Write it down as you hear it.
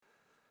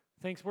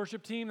Thanks,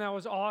 worship team. That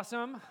was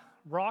awesome.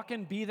 Rock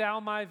and Be Thou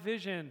My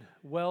Vision.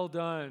 Well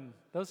done.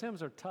 Those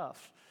hymns are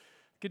tough.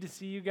 Good to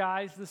see you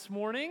guys this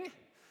morning.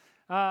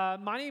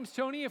 My name's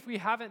Tony. If we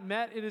haven't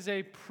met, it is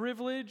a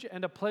privilege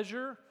and a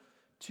pleasure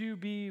to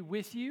be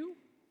with you.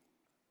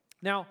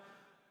 Now,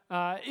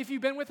 if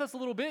you've been with us a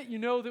little bit, you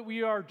know that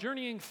we are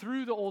journeying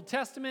through the Old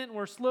Testament, and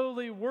we're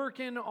slowly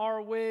working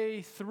our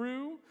way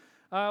through.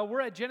 We're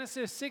at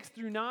Genesis 6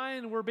 through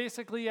 9. We're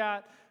basically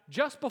at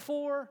just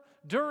before,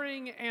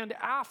 during, and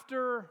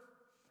after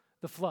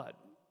the flood.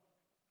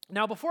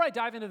 Now, before I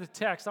dive into the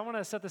text, I want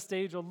to set the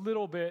stage a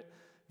little bit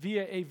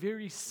via a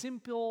very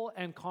simple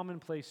and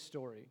commonplace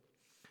story.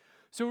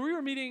 So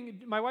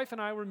my wife and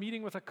I were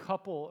meeting with a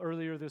couple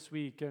earlier this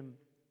week, and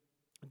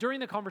during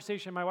the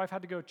conversation, my wife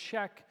had to go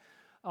check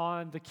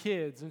on the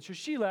kids, and so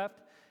she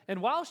left.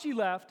 And while she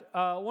left,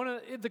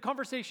 the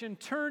conversation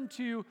turned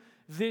to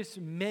this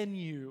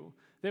menu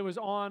that was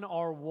on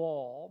our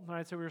wall.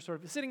 Right? So we were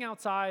sort of sitting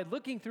outside,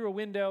 looking through a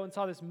window, and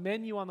saw this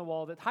menu on the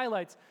wall that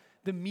highlights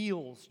the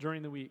meals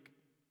during the week.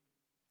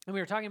 And we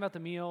were talking about the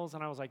meals,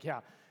 and I was like,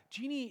 yeah,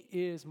 Jeannie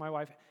my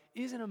wife,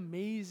 is an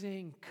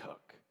amazing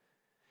cook.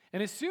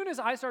 And as soon as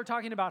I start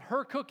talking about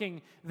her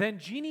cooking, then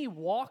Jeannie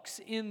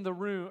walks in the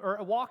room,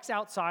 or walks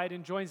outside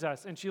and joins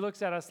us, and she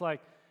looks at us like,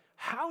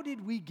 how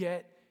did we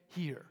get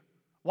here?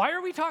 Why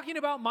are we talking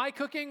about my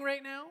cooking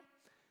right now?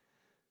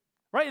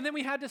 Right, and then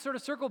we had to sort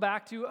of circle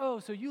back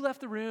to, so you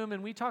left the room,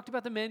 and we talked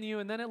about the menu,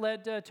 and then it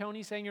led to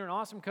Tony saying you're an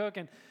awesome cook,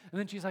 and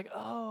then she's like,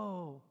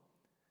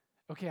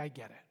 okay, I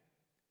get it.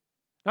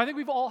 And I think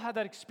we've all had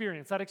that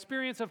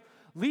experience of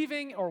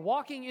leaving or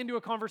walking into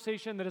a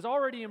conversation that is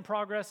already in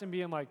progress and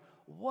being like,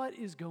 what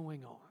is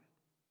going on?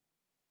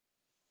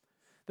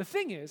 The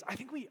thing is, I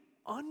think we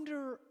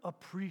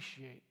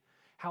underappreciate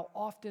how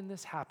often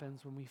this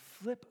happens when we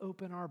flip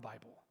open our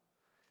Bible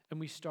and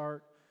we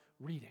start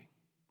reading.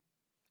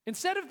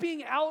 Instead of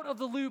being out of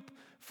the loop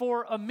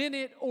for a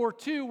minute or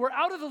two, we're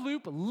out of the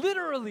loop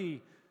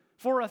literally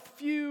for a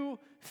few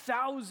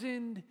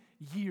thousand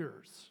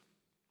years.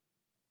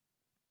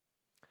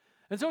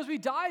 And so as we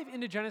dive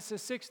into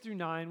Genesis 6 through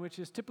 9, which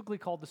is typically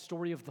called the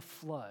story of the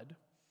flood,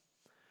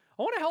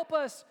 I want to help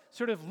us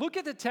sort of look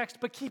at the text,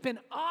 but keep an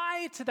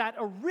eye to that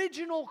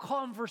original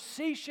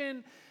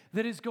conversation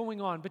that is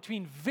going on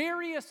between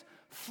various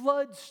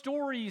flood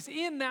stories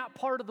in that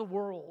part of the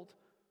world,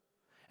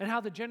 and how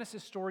the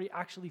Genesis story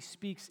actually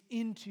speaks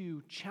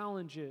into,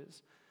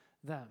 challenges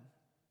them.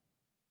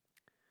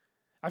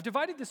 I've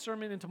divided this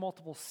sermon into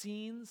multiple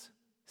scenes.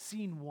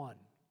 Scene 1.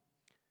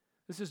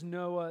 This is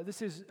Noah.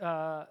 This is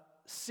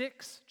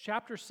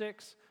chapter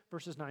 6,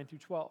 verses 9 through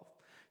 12.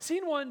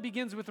 Scene 1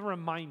 begins with a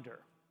reminder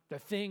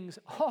that things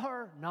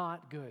are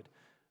not good.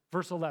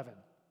 Verse 11.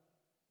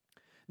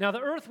 Now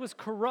the earth was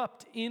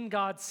corrupt in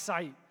God's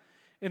sight,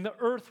 and the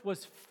earth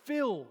was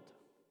filled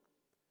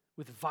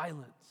with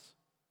violence.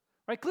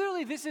 Right?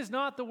 Clearly, this is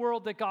not the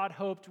world that God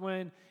hoped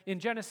when, in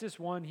Genesis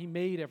 1, he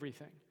made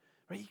everything.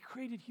 Right? He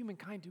created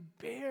humankind to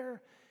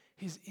bear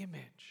his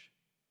image.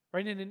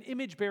 Right? And an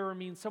image bearer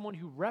means someone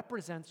who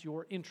represents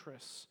your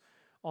interests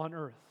on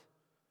earth.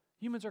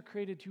 Humans are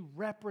created to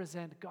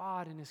represent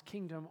God and his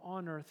kingdom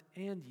on earth,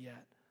 and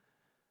yet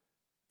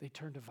they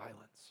turn to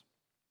violence.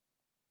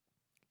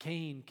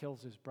 Cain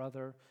kills his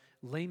brother.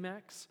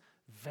 Lamech's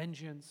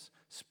vengeance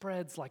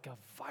spreads like a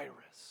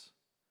virus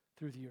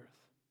through the earth.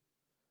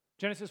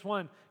 Genesis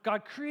 1,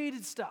 God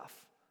created stuff,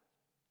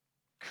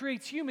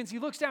 creates humans. He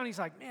looks down, he's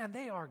like, man,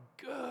 they are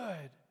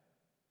good.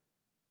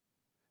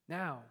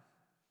 Now,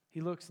 he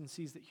looks and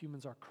sees that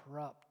humans are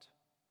corrupt,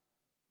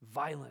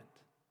 violent.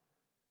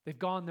 They've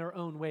gone their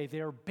own way. They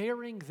are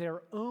bearing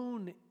their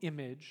own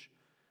image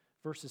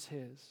versus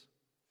his.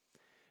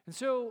 And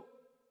so,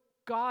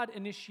 God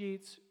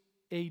initiates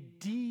a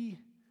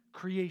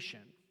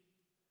de-creation.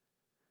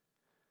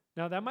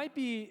 Now, that might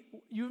be,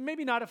 you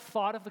maybe not have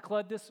thought of the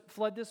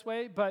flood this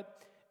way, but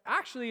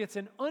actually it's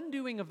an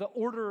undoing of the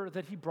order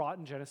that he brought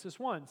in Genesis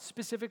 1,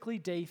 specifically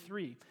day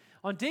 3.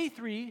 On day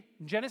 3,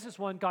 in Genesis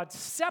 1, God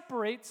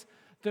separates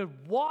the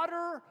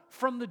water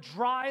from the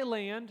dry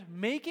land,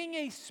 making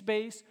a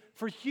space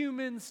for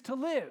humans to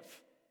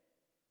live.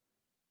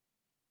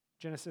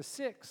 Genesis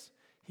 6,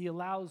 he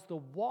allows the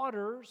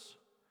waters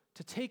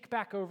to take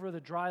back over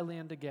the dry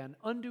land again,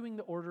 undoing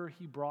the order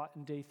he brought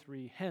in day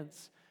 3,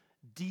 hence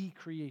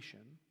decreation.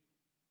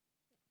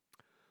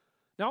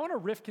 Now I want to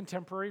riff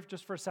contemporary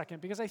just for a second,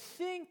 because I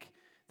think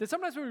that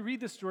sometimes when we read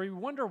this story, we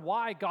wonder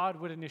why God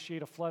would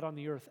initiate a flood on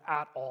the earth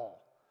at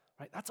all.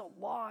 Right? That's a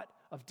lot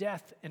of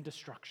death and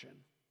destruction.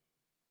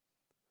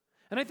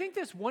 And I think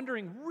this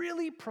wondering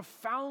really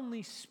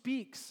profoundly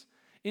speaks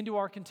into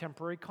our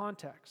contemporary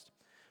context.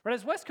 Right?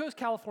 As West Coast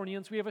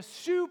Californians, we have a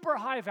super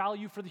high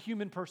value for the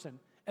human person,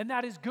 and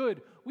that is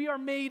good. We are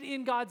made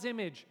in God's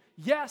image.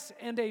 Yes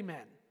and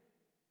amen.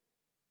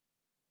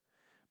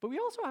 But we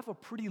also have a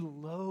pretty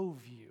low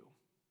view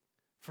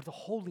for the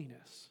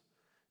holiness,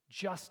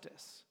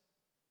 justice,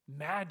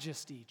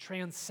 majesty,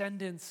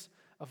 transcendence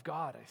of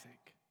God, I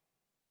think.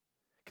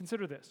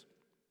 Consider this.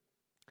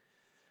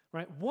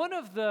 Right? One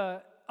of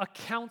the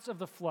accounts of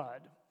the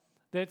flood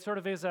that sort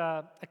of is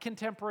a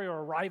contemporary or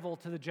a rival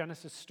to the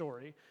Genesis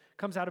story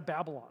comes out of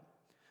Babylon.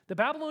 The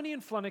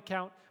Babylonian flood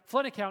account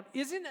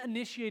isn't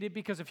initiated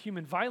because of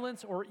human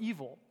violence or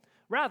evil.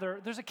 Rather,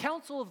 there's a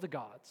council of the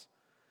gods.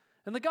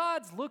 And the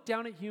gods look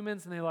down at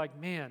humans and they're like,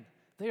 man,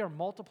 they are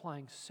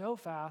multiplying so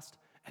fast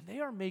and they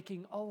are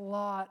making a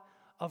lot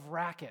of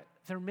racket.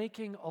 They're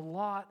making a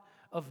lot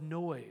of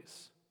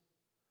noise.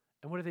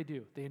 And what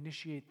do? They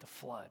initiate the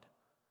flood.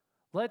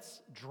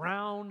 Let's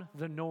drown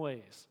the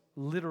noise,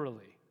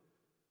 literally.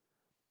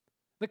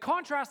 The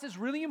contrast is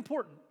really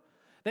important.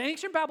 The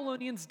ancient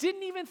Babylonians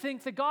didn't even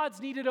think the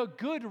gods needed a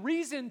good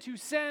reason to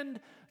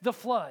send the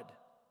flood.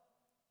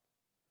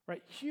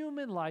 Right?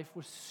 Human life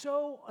was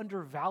so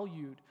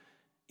undervalued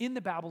in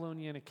the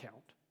Babylonian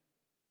account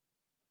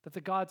that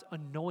the gods'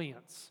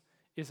 annoyance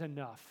is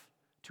enough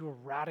to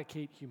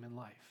eradicate human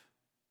life.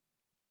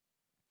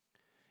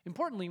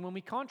 Importantly, when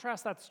we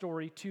contrast that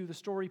story to the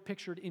story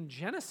pictured in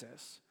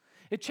Genesis,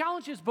 it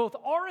challenges both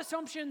our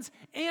assumptions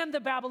and the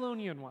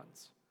Babylonian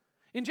ones.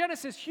 In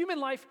Genesis, human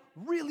life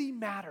really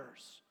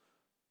matters.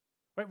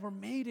 Right? We're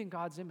made in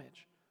God's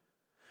image.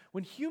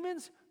 When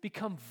humans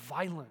become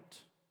violent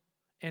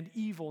and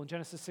evil in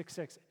Genesis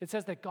 6:6, it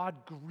says that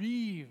God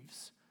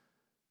grieves.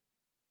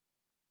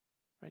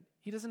 Right?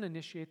 He doesn't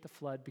initiate the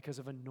flood because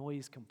of a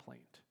noise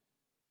complaint.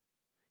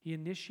 He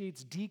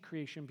initiates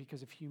decreation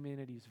because of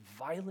humanity's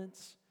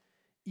violence,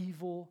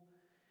 evil,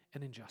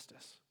 and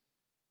injustice.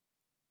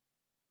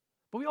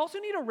 But we also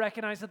need to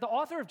recognize that the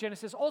author of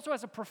Genesis also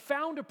has a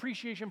profound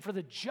appreciation for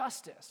the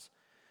justice,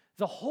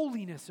 the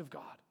holiness of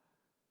God.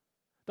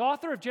 The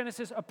author of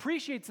Genesis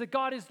appreciates that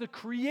God is the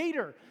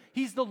creator.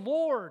 He's the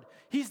Lord.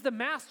 He's the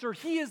master.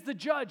 He is the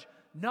judge,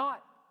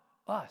 not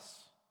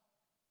us.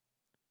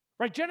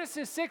 Right?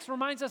 Genesis 6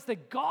 reminds us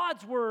that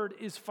God's word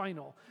is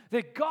final,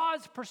 that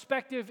God's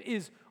perspective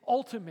is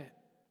ultimate.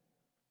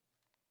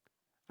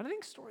 And I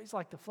think stories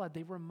like the flood,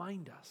 they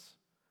remind us,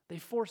 they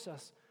force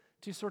us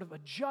to sort of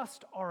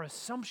adjust our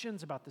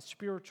assumptions about the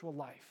spiritual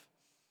life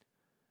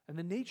and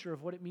the nature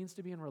of what it means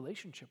to be in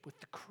relationship with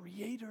the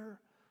creator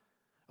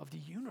of the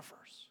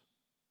universe.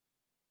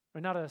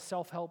 Right? Not a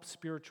self-help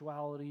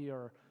spirituality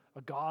or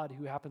a God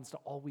who happens to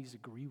always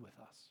agree with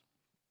us.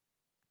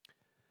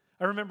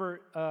 I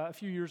remember a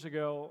few years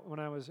ago when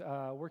I was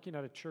working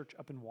at a church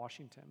up in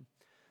Washington.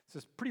 It's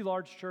this pretty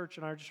large church,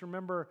 and I just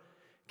remember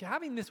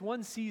having this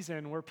one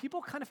season where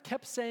people kind of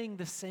kept saying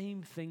the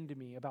same thing to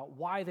me about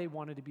why they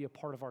wanted to be a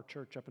part of our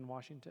church up in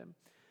Washington. And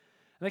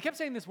they kept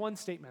saying this one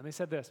statement. They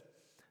said this: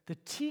 the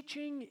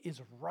teaching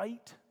is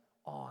right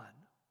on.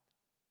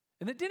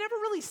 And it never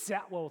really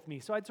sat well with me,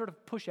 so I'd sort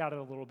of push at it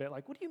a little bit,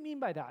 like, what do you mean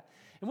by that?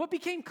 And what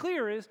became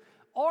clear is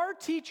our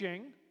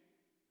teaching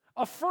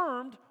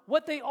affirmed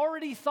what they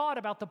already thought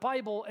about the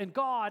Bible and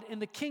God and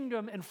the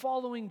kingdom and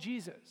following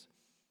Jesus.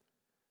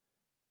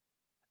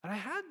 And I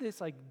had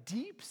this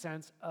deep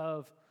sense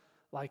of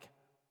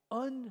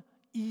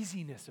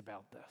uneasiness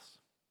about this.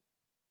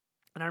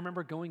 And I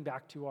remember going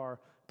back to our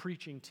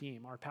preaching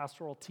team, our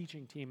pastoral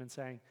teaching team, and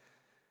saying,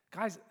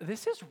 guys,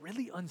 this is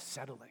really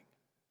unsettling.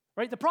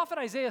 Right? The prophet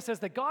Isaiah says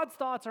that God's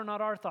thoughts are not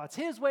our thoughts.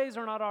 His ways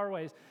are not our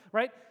ways.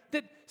 Right?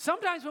 That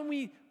sometimes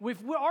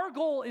if our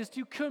goal is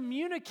to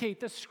communicate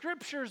the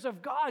scriptures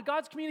of God,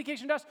 God's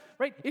communication to us,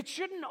 right? It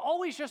shouldn't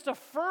always just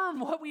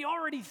affirm what we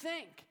already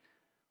think.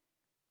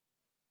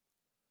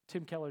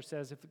 Tim Keller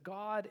says, if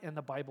God and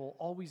the Bible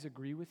always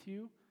agree with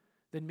you,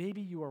 then maybe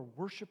you are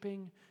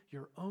worshiping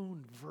your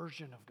own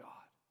version of God.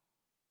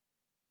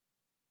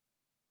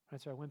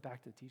 Right? So I went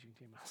back to the teaching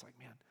team and I was like,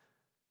 man,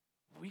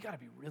 we got to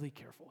be really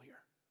careful here.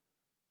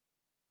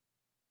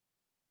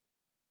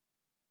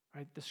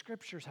 Right? The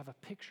scriptures have a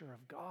picture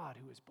of God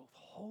who is both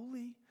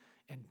holy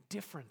and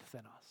different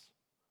than us,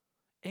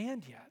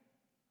 and yet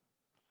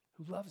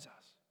who loves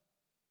us.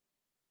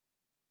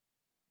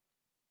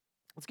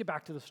 Let's get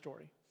back to the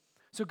story.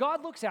 So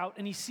God looks out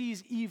and he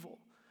sees evil,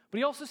 but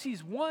he also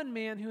sees one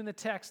man who in the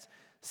text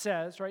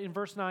says, right, in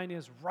verse 9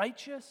 is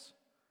righteous,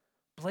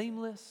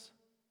 blameless,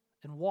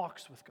 and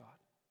walks with God.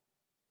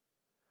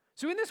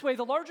 So in this way,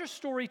 the larger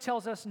story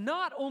tells us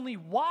not only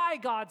why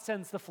God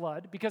sends the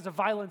flood because of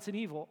violence and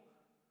evil,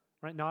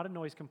 right? Not a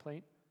noise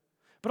complaint,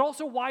 but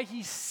also why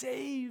he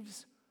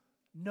saves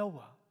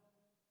Noah.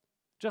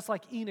 Just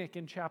like Enoch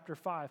in chapter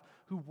 5,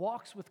 who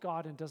walks with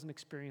God and doesn't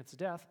experience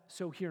death.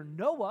 So here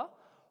Noah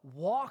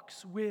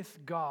walks with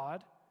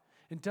God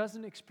and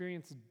doesn't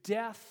experience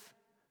death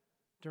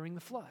during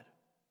the flood.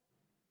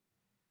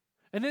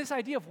 And this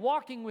idea of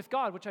walking with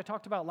God, which I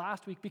talked about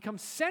last week,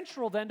 becomes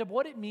central then to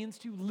what it means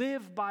to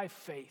live by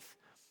faith,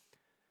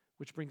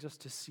 which brings us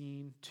to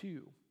scene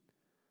 2.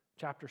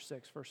 Chapter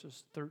 6,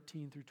 verses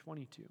 13 through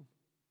 22. All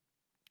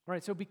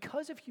right, so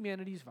because of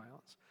humanity's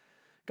violence,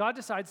 God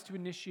decides to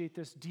initiate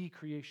this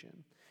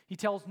decreation. He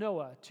tells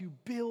Noah to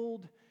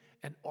build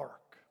an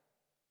ark.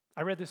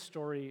 I read this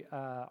story,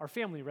 our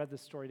family read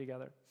this story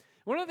together.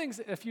 One of the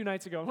things a few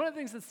nights ago, one of the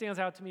things that stands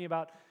out to me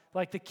about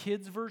the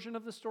kids' version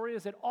of the story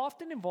is it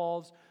often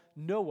involves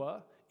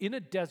Noah in a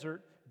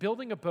desert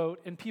building a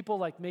boat and people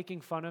like making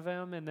fun of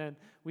him. And then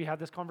we had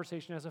this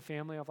conversation as a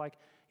family of like,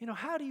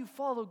 how do you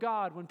follow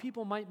God when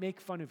people might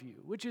make fun of you?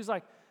 Which is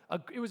like,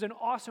 it was an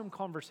awesome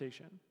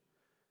conversation.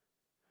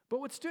 But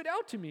what stood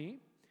out to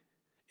me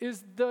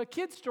is the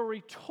kid's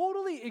story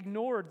totally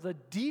ignored the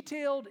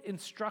detailed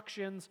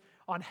instructions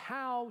on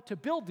how to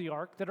build the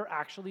ark that are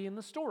actually in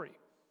the story.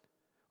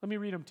 Let me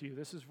read them to you.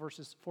 This is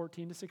verses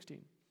 14 to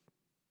 16.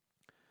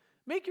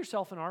 Make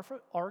yourself an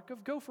ark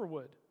of gopher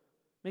wood.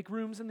 Make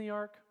rooms in the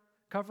ark.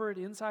 Cover it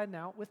inside and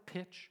out with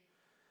pitch.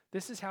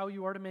 This is how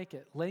you are to make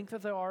it. Length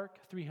of the ark,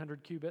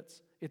 300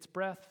 cubits. Its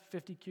breadth,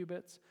 50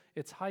 cubits.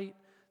 Its height,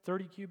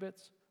 30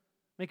 cubits.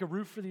 Make a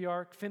roof for the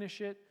ark. Finish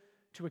it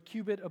to a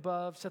cubit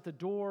above. Set the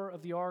door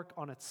of the ark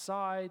on its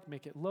side.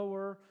 Make it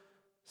lower,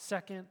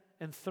 second,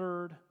 and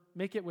third.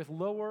 Make it with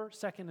lower,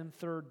 second, and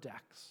third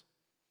decks.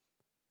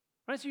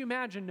 Right? So you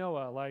imagine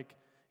Noah like,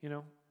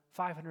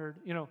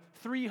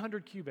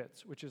 300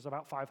 cubits, which is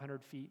about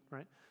 500 feet,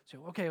 right? So,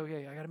 okay,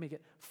 I got to make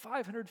it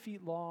 500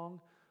 feet long,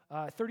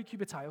 30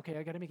 cubits high. Okay,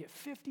 I got to make it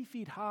 50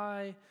 feet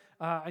high.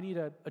 I need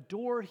a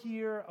door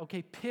here.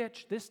 Okay,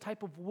 pitch, this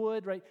type of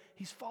wood, right?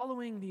 He's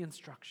following the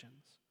instructions.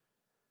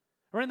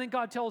 Right, and then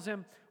God tells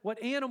him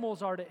what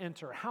animals are to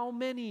enter, how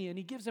many, and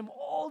he gives him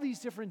all these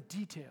different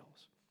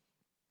details.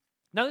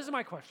 Now, this is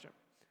my question.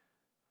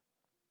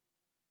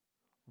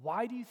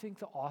 Why do you think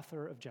the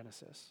author of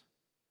Genesis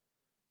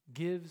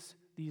gives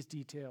these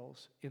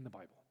details in the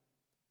Bible?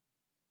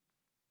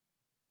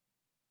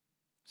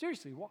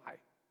 Seriously, why?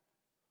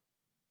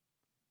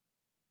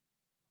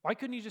 Why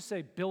couldn't you just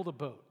say, build a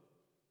boat?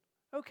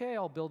 Okay,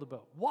 I'll build a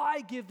boat.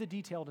 Why give the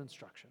detailed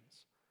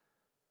instructions?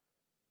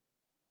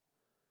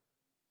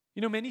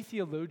 Many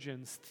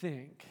theologians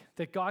think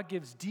that God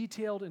gives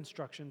detailed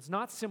instructions,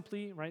 not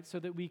simply, right, so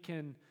that we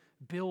can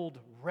build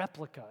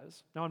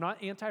replicas. Now, I'm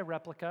not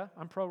anti-replica,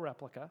 I'm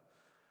pro-replica.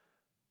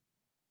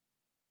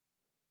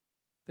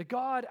 That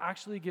God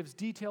actually gives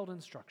detailed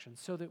instructions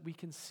so that we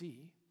can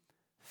see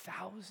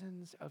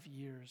thousands of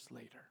years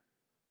later,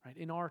 right,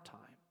 in our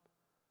time,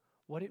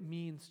 what it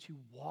means to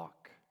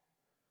walk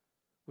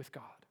with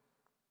God.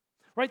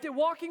 Right, that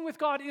walking with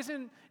God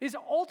is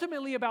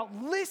ultimately about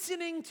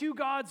listening to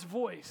God's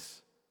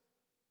voice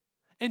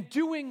and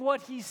doing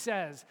what he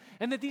says.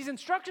 And that these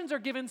instructions are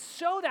given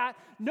so that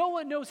no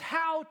one knows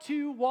how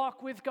to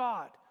walk with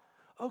God.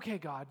 Okay,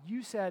 God,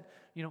 you said,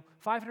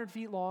 500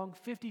 feet long,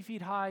 50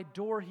 feet high,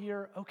 door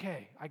here.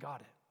 Okay, I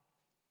got it.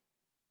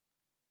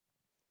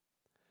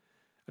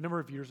 A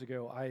number of years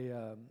ago,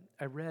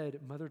 I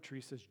read Mother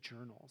Teresa's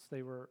journals.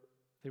 They were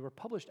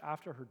published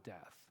after her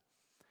death.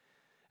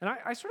 And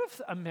I sort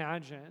of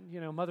imagine,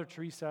 Mother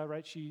Teresa,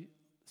 right? She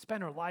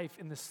spent her life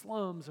in the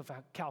slums of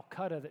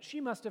Calcutta, that she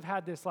must have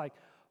had this like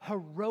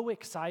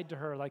heroic side to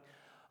her, like,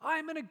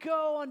 I'm going to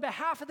go on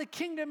behalf of the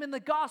kingdom and the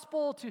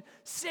gospel to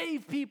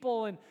save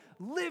people and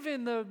live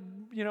in the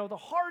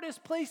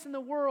hardest place in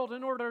the world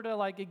in order to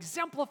like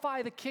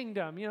exemplify the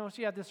kingdom.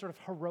 She had this sort of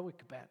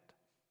heroic bent.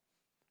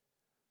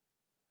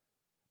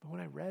 But when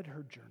I read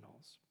her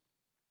journals,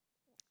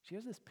 she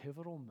has this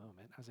pivotal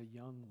moment as a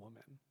young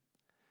woman.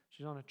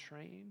 She's on a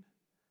train,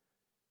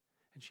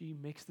 and she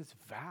makes this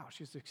vow.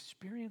 She has the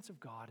experience of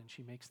God, and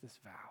she makes this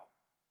vow.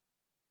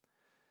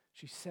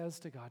 She says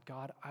to God,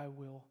 God, I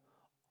will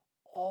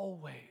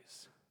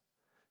always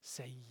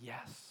say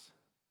yes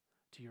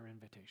to your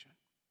invitation.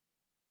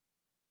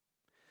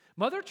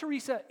 Mother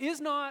Teresa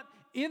is not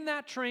in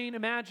that train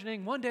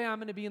imagining one day I'm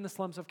going to be in the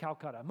slums of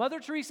Calcutta. Mother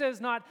Teresa is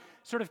not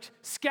sort of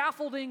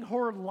scaffolding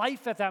her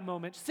life at that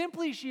moment.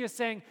 Simply she is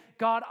saying,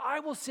 God,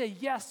 I will say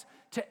yes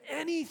to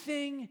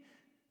anything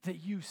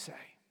that you say.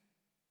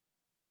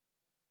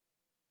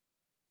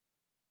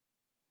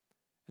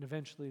 And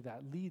eventually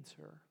that leads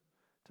her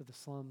to the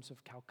slums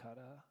of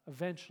Calcutta.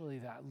 Eventually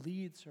that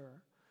leads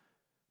her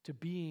to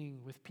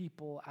being with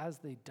people as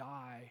they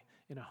die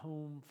in a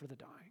home for the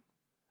dying.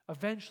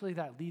 Eventually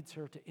that leads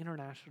her to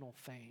international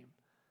fame.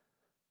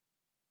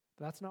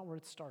 But that's not where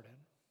it started.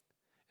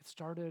 It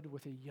started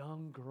with a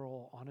young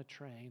girl on a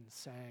train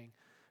saying,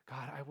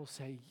 God, I will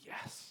say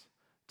yes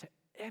to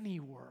any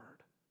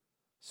word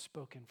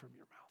spoken from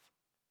your mouth.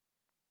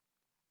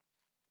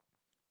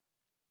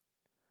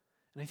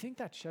 And I think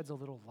that sheds a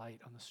little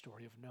light on the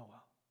story of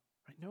Noah.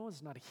 Right? Noah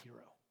is not a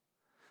hero.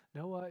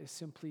 Noah is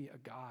simply a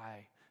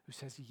guy who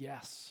says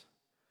yes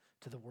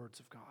to the words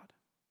of God.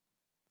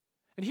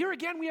 And here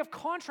again, we have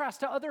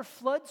contrast to other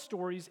flood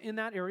stories in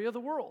that area of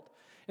the world.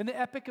 In the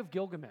Epic of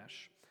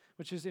Gilgamesh,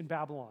 which is in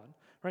Babylon,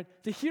 right?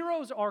 The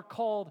heroes are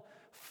called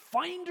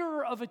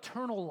Finder of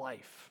Eternal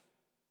Life.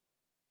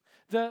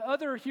 The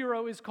other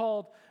hero is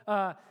called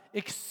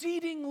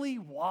Exceedingly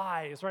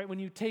Wise, right? When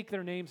you take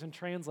their names and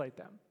translate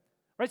them.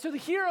 Right? So the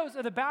heroes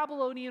of the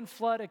Babylonian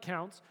flood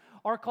accounts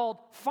are called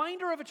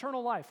Finder of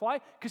Eternal Life.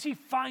 Why? Because he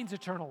finds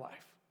eternal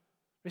life.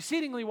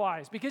 Exceedingly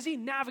wise, because he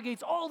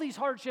navigates all these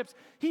hardships.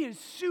 He is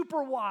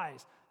super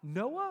wise.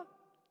 Noah,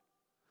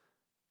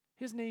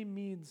 his name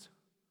means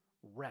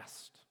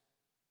rest.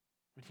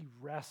 When he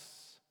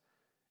rests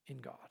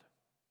in God.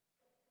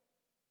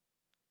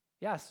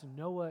 Yes,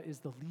 Noah is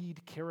the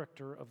lead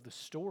character of the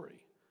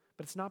story,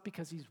 but it's not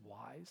because he's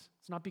wise.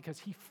 It's not because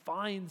he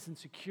finds and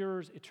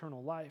secures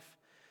eternal life.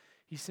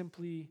 He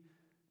simply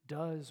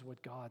does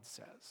what God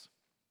says.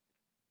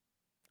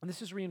 And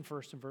this is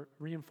reinforced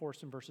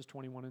in verses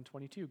 21 and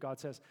 22. God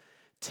says,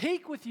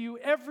 "Take with you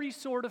every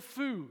sort of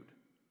food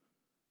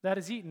that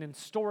is eaten and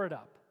store it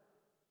up.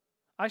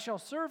 I shall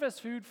serve as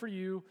food for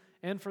you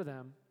and for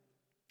them."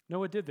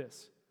 Noah did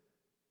this.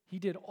 He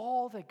did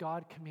all that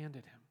God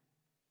commanded him.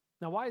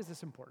 Now, why is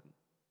this important?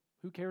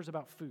 Who cares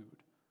about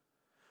food?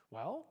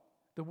 Well,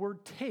 the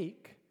word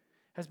take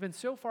has been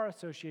so far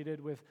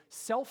associated with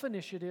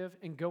self-initiative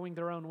and going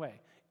their own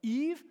way.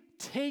 Eve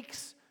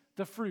takes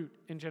the fruit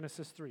in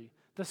Genesis 3.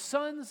 The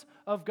sons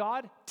of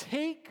God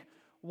take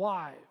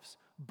wives,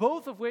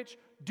 both of which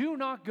do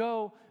not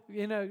go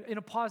in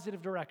a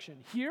positive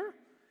direction. Here,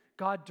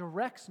 God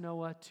directs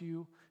Noah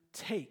to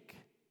take,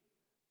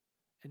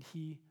 and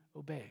he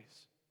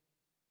obeys.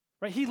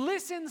 Right? He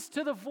listens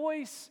to the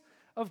voice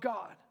of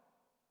God,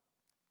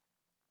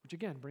 which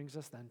again brings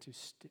us then to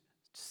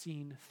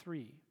scene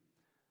 3.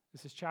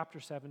 This is chapter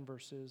 7,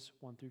 verses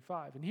 1 through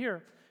 5. And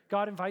here,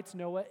 God invites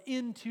Noah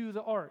into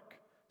the ark.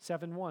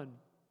 7:1.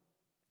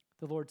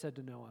 The Lord said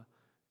to Noah,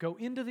 "Go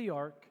into the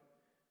ark,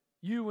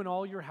 you and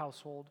all your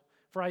household,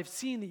 for I have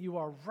seen that you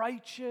are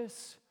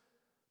righteous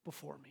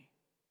before me."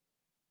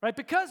 Right?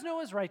 Because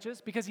Noah is righteous,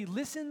 because he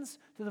listens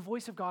to the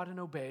voice of God and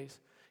obeys,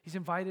 he's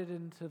invited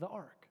into the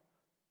ark.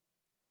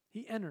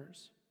 He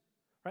enters.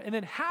 Right? And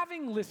then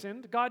having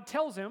listened, God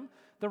tells him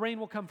the rain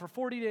will come for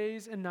 40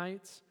 days and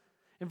nights.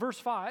 In verse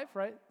 5,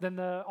 right, then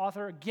the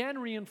author again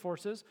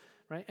reinforces,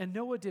 right, and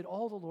Noah did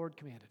all the Lord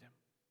commanded him.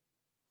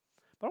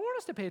 But I want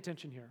us to pay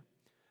attention here.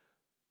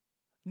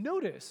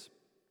 Notice,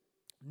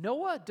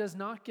 Noah does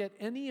not get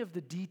any of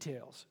the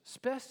details,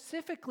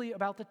 specifically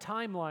about the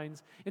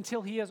timelines,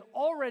 until he has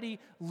already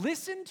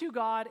listened to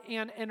God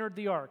and entered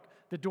the ark.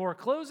 The door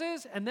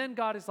closes, and then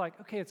God is like,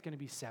 okay, it's going to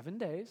be 7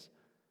 days.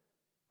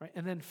 Right?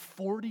 And then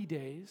 40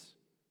 days.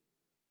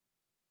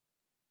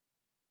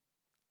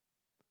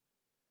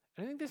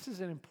 And I think this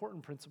is an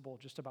important principle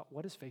just about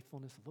what does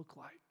faithfulness look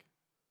like.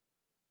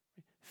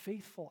 Right?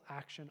 Faithful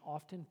action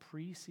often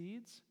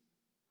precedes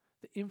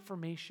the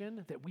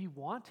information that we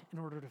want in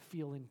order to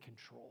feel in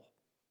control.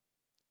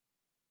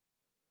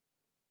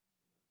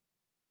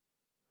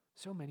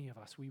 So many of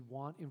us, we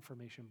want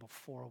information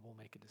before we'll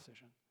make a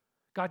decision.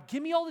 God,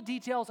 give me all the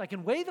details. I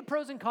can weigh the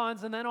pros and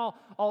cons, and then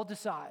I'll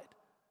decide.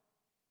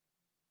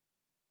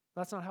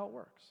 That's not how it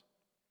works.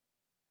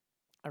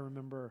 I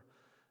remember,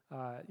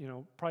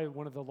 probably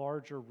one of the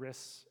larger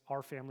risks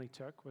our family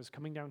took was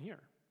coming down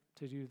here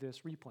to do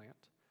this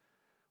replant.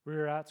 We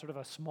were at sort of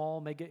a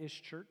small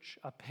mega-ish church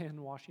up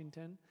in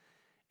Washington,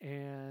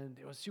 and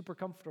it was super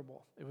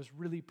comfortable. It was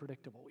really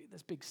predictable. We had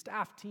this big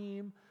staff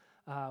team.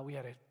 We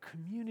had a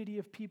community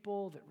of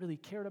people that really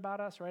cared about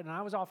us, right? And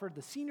I was offered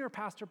the senior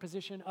pastor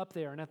position up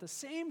there. And at the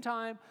same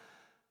time,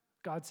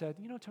 God said,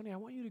 Tony, I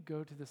want you to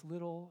go to this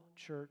little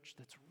church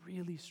that's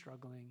really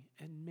struggling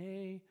and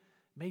may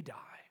die.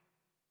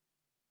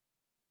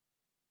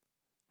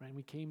 Right? And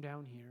we came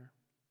down here,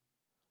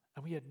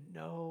 and we had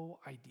no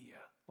idea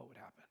what would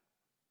happen.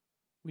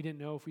 We didn't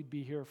know if we'd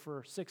be here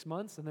for 6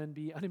 months and then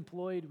be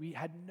unemployed. We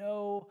had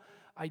no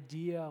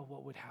idea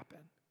what would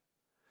happen.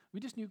 We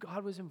just knew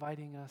God was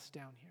inviting us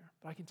down here.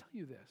 But I can tell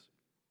you this.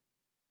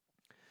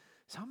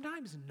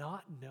 Sometimes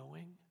not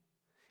knowing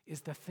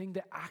is the thing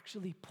that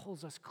actually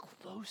pulls us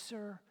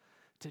closer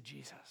to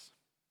Jesus.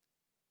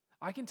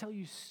 I can tell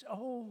you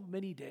so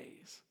many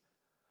days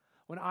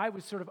when I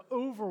was sort of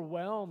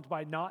overwhelmed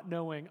by not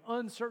knowing,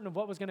 uncertain of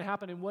what was going to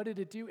happen, and what did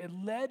it do? It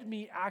led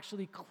me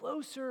actually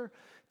closer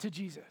to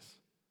Jesus.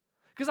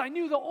 Because I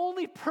knew the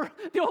only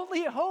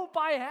hope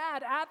I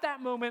had at that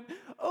moment,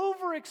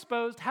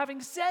 overexposed,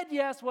 having said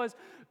yes, was,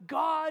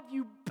 God,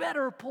 you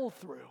better pull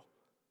through.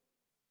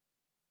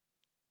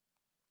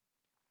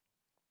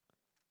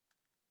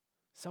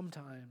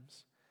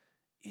 Sometimes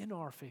in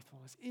our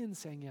faithfulness, in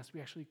saying yes, we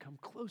actually come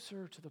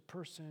closer to the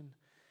person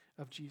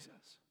of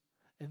Jesus.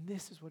 And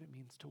this is what it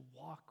means to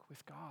walk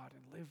with God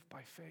and live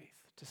by faith,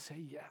 to say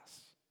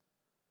yes.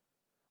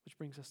 Which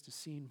brings us to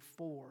scene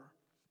 4,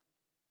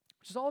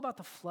 which is all about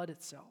the flood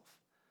itself.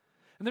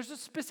 And there's a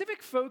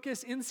specific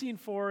focus in scene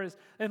 4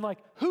 and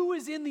who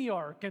is in the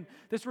ark, and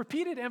this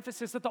repeated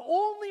emphasis that the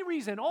only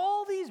reason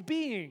all these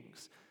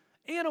beings,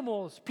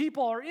 animals,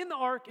 people are in the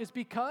ark is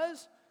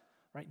because,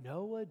 right,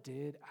 Noah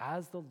did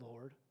as the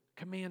Lord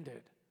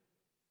commanded.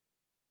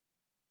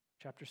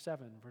 Chapter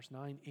 7, verse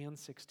 9 and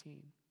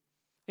 16.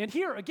 And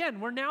here, again,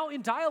 we're now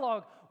in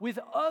dialogue with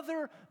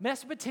other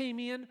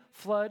Mesopotamian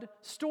flood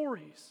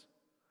stories.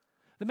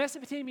 The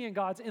Mesopotamian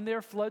gods in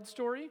their flood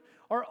story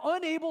are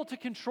unable to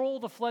control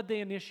the flood they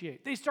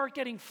initiate. They start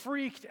getting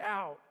freaked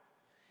out.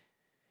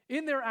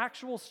 In their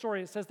actual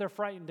story, it says they're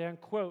frightened, and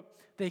quote,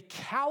 they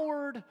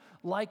cowered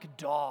like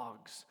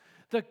dogs.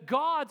 The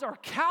gods are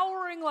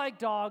cowering like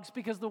dogs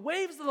because the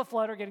waves of the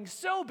flood are getting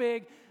so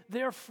big,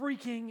 they're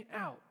freaking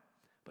out.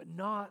 But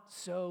not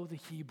so the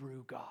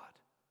Hebrew God.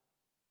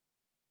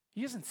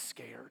 He isn't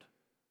scared.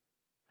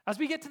 As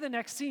we get to the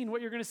next scene,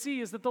 what you're going to see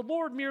is that the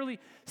Lord merely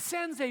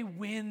sends a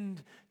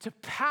wind to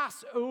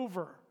pass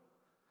over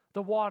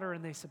the water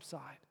and they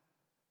subside.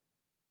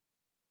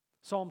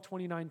 Psalm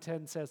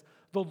 29:10 says,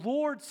 "The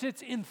Lord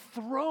sits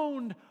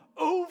enthroned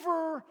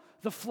over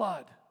the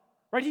flood."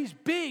 Right? He's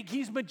big,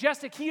 he's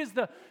majestic, he is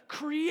the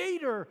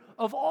creator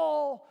of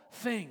all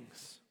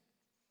things.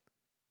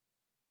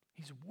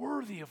 He's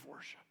worthy of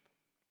worship.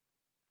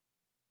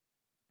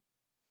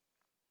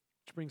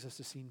 Which brings us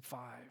to scene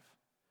 5,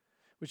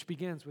 which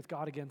begins with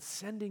God again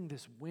sending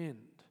this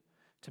wind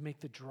to make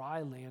the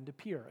dry land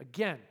appear.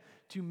 Again,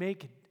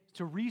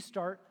 to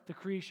restart the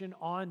creation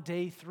on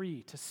day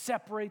 3, to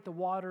separate the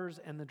waters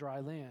and the dry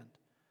land.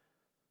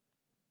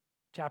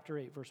 Chapter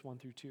 8, verse 1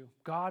 through 2.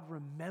 God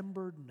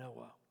remembered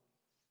Noah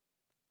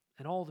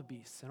and all the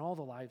beasts and all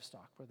the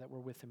livestock that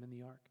were with him in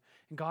the ark.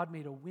 And God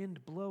made a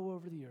wind blow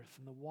over the earth,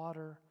 and the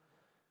water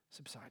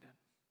subsided.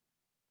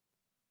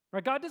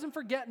 Right? God doesn't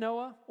forget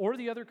Noah or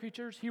the other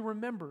creatures. He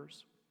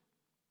remembers.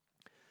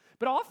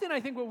 But often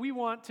I think what we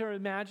want to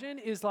imagine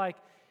is like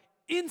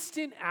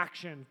instant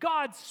action.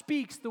 God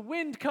speaks, the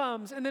wind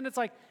comes, and then it's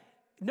like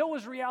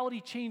Noah's reality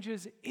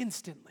changes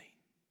instantly.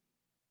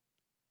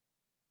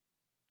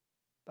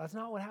 That's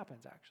not what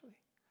happens, actually.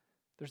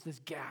 There's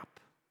this gap,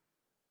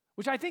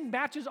 which I think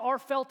matches our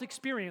felt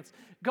experience.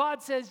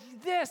 God says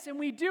this, and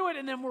we do it,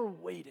 and then we're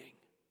waiting.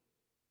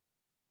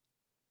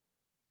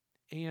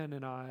 Ann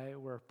and I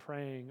were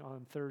praying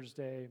on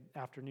Thursday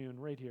afternoon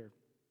right here,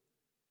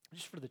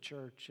 just for the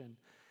church, and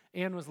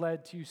Ann was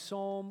led to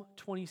Psalm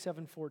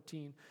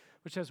 27:14,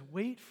 which says,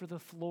 "Wait for the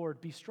Lord,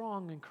 be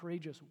strong and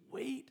courageous.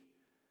 Wait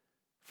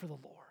for the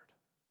Lord."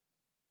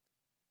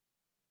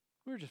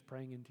 We were just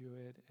praying into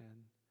it,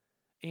 and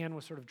Ann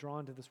was sort of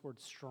drawn to this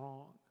word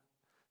strong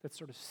that's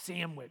sort of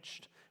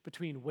sandwiched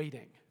between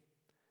waiting.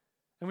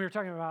 And we were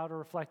talking about or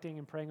reflecting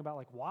and praying about,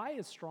 like, why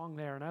is strong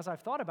there? And as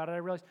I've thought about it, I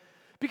realized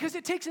because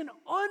it takes an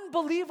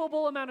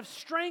unbelievable amount of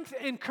strength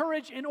and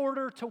courage in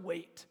order to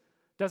wait,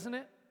 doesn't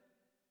it?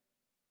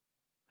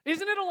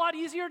 Isn't it a lot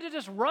easier to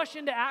just rush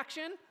into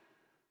action?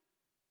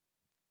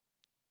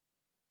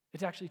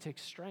 It actually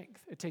takes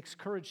strength. It takes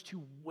courage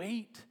to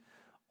wait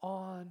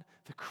on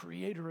the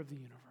creator of the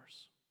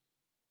universe.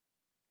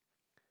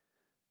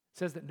 It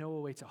says that Noah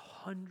waits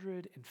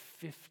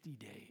 150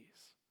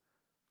 days.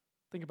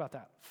 Think about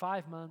that.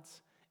 5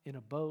 months in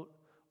a boat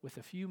with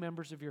a few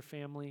members of your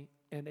family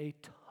and a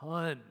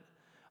ton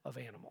of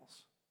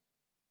animals.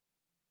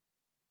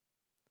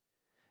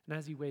 And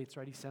as he waits,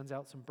 right, he sends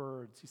out some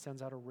birds. He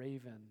sends out a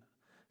raven,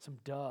 some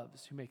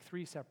doves who make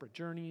 3 separate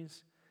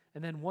journeys.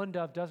 And then one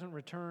dove doesn't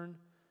return,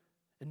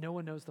 and no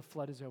one knows the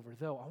flood is over.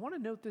 Though, I want to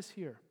note this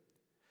here.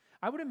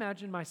 I would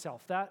imagine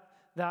myself that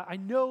I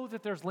know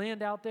that there's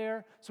land out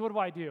there, so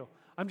what do?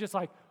 I'm just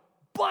like,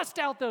 bust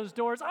out those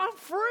doors, I'm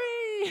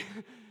free!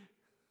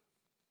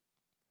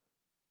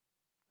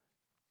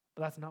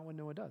 But that's not what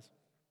Noah does.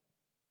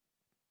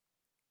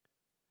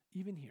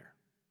 Even here,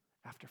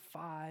 after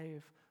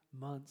 5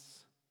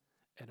 months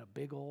in a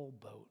big old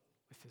boat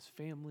with his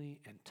family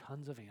and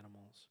tons of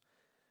animals,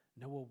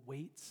 Noah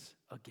waits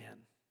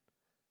again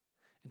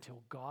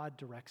until God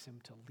directs him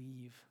to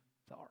leave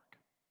the ark.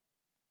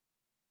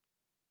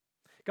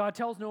 God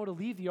tells Noah to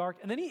leave the ark,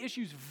 and then he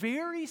issues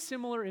very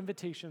similar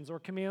invitations or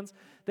commands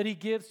that he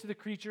gives to the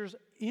creatures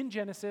in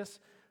Genesis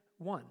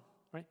 1.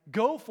 Right?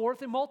 Go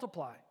forth and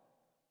multiply.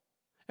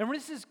 And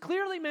this is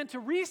clearly meant to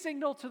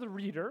re-signal to the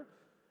reader,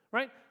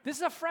 right? This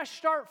is a fresh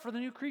start for the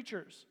new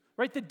creatures,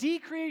 right? The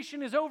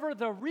decreation is over,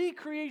 the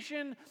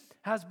recreation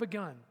has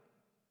begun.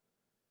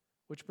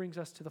 Which brings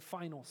us to the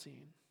final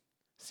scene,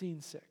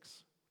 scene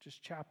 6, which is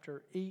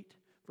chapter 8,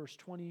 verse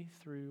 20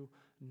 through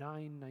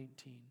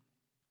 9:19.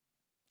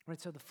 Right,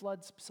 so the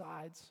flood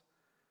subsides,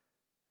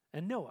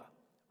 and Noah,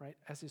 right,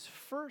 as his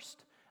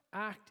first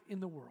act in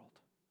the world,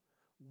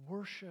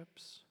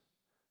 worships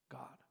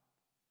God.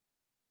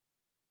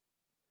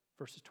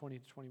 Verses 20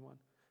 to 21.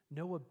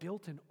 Noah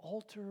built an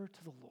altar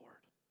to the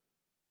Lord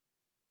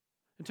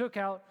and took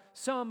out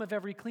some of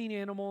every clean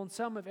animal and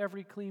some of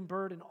every clean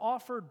bird and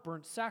offered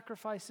burnt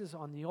sacrifices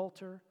on the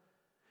altar.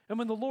 And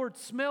when the Lord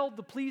smelled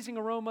the pleasing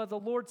aroma, the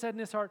Lord said in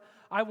his heart,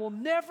 I will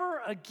never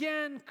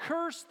again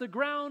curse the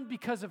ground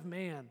because of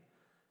man,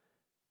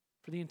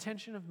 for the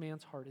intention of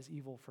man's heart is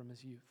evil from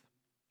his youth.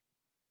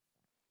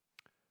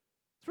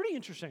 It's pretty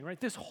interesting, right?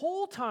 This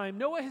whole time,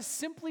 Noah has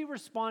simply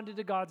responded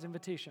to God's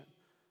invitation,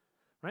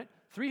 right?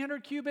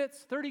 300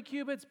 cubits, 30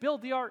 cubits,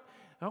 build the ark.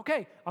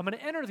 Okay, I'm going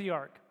to enter the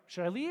ark.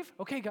 Should I leave?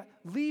 Okay, God,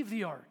 leave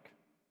the ark.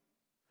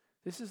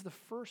 This is the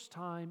first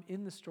time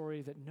in the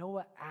story that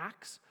Noah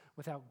acts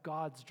without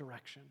God's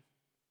direction.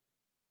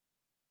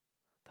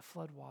 The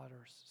flood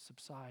waters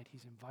subside.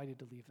 He's invited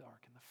to leave the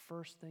ark. And the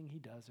first thing he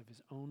does of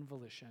his own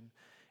volition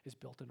is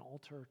build an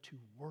altar to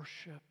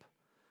worship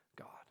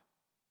God.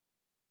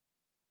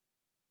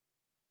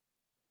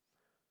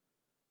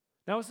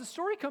 Now, as the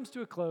story comes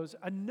to a close,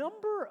 a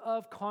number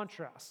of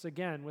contrasts,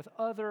 again, with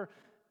other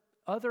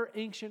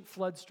ancient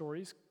flood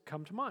stories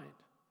come to mind.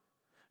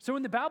 So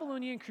in the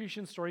Babylonian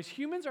creation stories,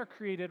 humans are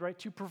created, right,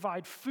 to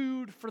provide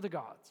food for the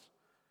gods.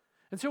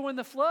 And so when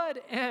the flood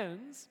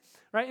ends,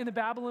 right, in the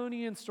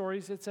Babylonian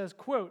stories, it says,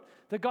 quote,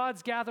 the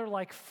gods gather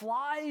like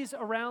flies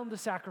around the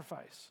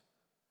sacrifice.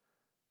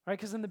 Right,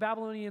 because in the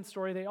Babylonian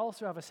story, they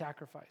also have a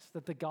sacrifice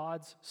that the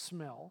gods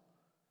smell.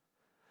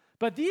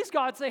 But these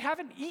gods, they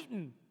haven't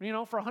eaten,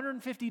 for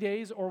 150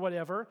 days or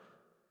whatever.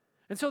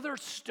 And so they're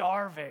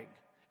starving.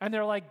 And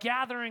they're like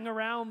gathering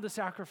around the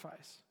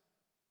sacrifice.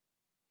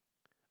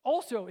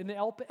 Also, in the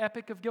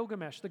Epic of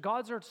Gilgamesh, the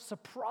gods are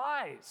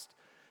surprised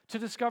to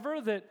discover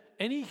that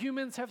any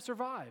humans have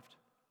survived.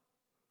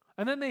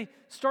 And then they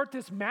start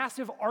this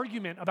massive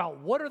argument about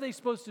what are they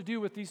supposed to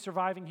do with these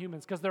surviving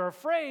humans because they're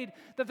afraid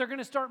that they're going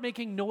to start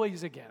making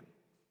noise again.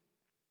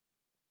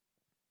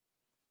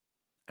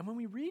 And when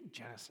we read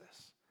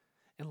Genesis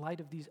in light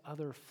of these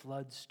other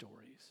flood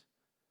stories,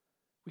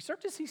 we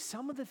start to see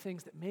some of the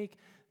things that make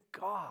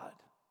God,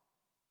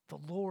 the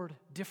Lord,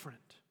 different.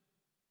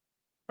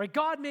 Right?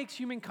 God makes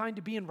humankind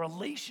to be in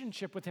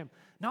relationship with him,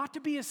 not to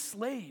be a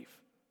slave.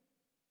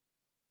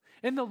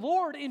 And the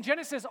Lord in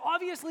Genesis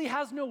obviously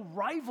has no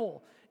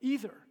rival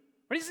either.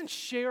 Right? He doesn't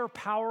share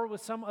power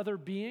with some other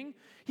being.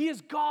 He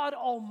is God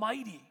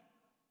Almighty.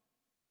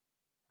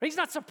 Right? He's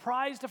not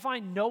surprised to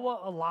find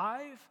Noah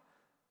alive.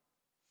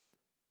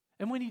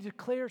 And when he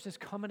declares his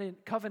covenant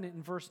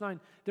in verse 9,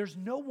 there's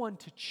no one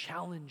to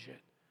challenge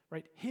it.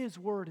 Right? His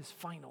word is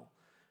final.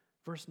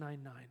 Verse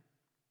 9:9.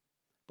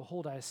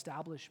 Behold, I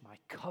establish my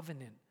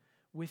covenant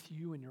with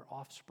you and your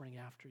offspring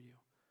after you.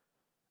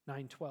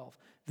 9:12.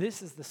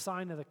 This is the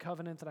sign of the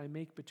covenant that I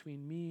make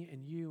between me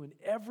and you and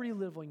every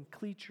living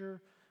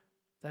creature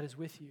that is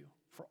with you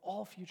for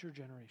all future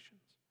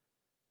generations.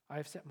 I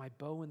have set my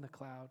bow in the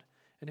cloud,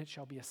 and it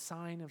shall be a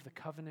sign of the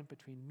covenant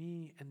between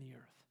me and the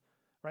earth.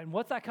 Right? And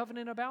what's that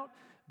covenant about?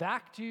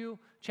 Back to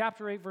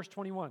chapter 8, verse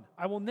 21.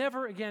 I will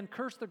never again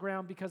curse the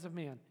ground because of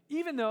man,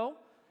 even though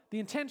the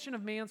intention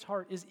of man's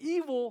heart is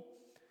evil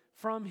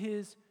from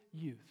his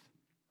youth.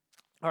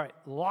 All right,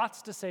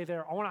 lots to say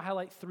there. I want to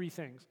highlight three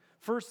things.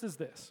 First is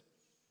this.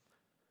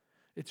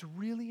 It's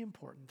really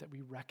important that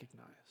we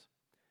recognize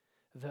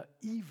the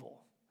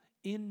evil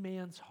in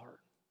man's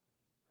heart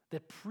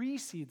that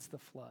precedes the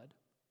flood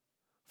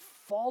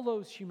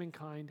follows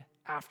humankind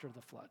after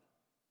the flood.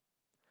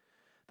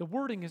 The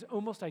wording is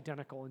almost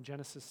identical in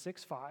Genesis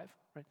 6:5,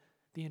 right?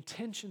 The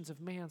intentions of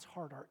man's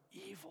heart are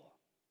evil.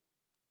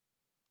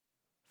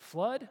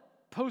 Flood,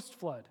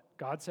 post-flood,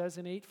 God says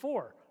in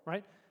 8:4,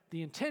 right?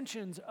 The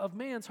intentions of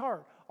man's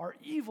heart are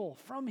evil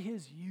from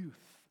his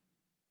youth.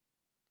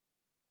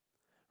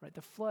 Right?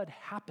 The flood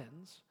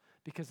happens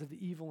because of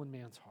the evil in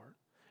man's heart.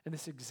 And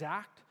this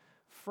exact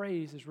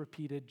phrase is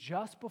repeated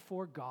just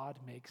before God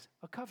makes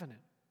a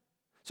covenant.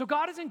 So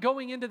God isn't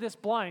going into this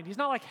blind. He's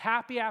not like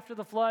happy after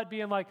the flood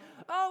being like,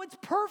 oh, it's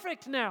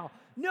perfect now.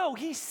 No,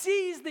 he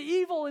sees the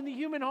evil in the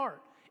human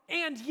heart.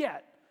 And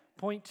yet,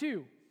 point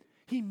two,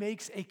 he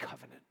makes a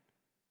covenant.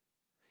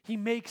 He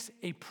makes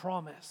a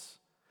promise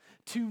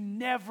to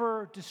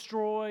never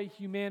destroy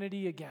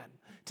humanity again,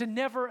 to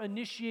never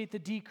initiate the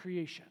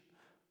decreation.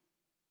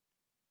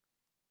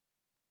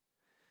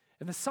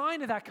 And the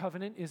sign of that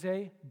covenant is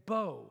a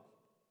bow.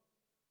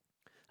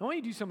 I want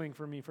you to do something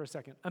for me for a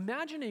second.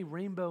 Imagine a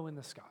rainbow in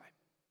the sky.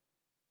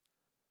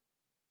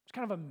 Just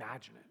kind of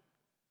imagine it.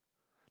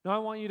 Now I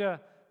want you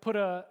to put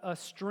a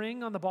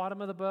string on the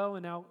bottom of the bow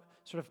and now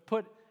sort of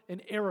put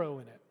an arrow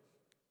in it.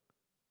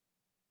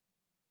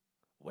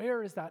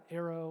 Where is that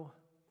arrow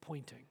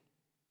pointing?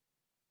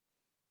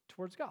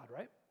 Towards God,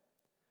 right?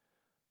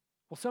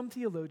 Well, some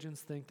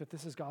theologians think that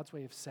this is God's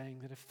way of saying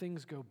that if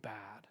things go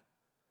bad,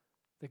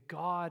 that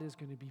God is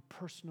going to be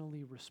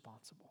personally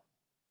responsible.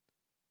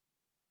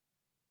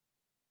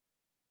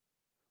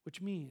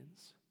 Which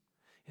means,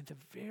 in the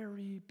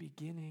very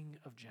beginning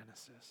of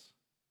Genesis,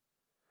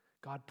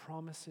 God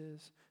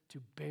promises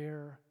to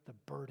bear the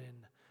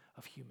burden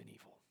of human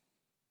evil.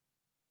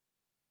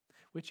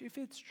 Which, if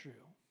it's true,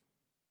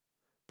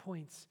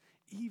 points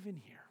even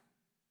here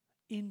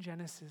in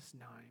Genesis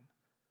 9,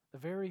 the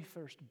very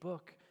first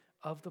book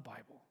of the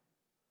Bible,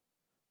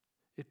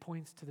 it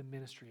points to the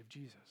ministry of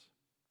Jesus.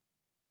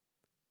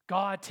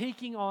 God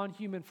taking on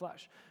human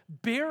flesh,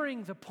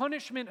 bearing the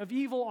punishment of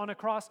evil on a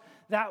cross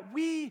that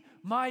we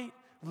might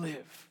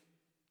live.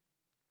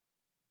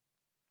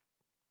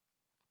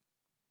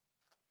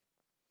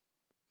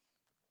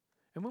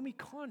 And when we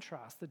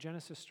contrast the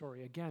Genesis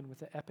story again with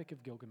the Epic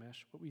of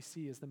Gilgamesh, what we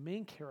see is the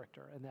main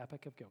character in the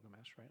Epic of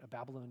Gilgamesh, right? A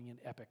Babylonian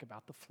epic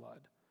about the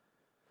flood.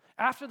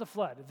 After the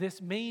flood, this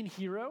main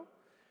hero,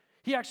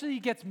 he actually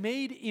gets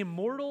made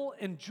immortal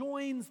and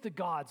joins the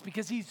gods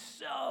because he's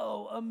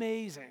so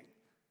amazing.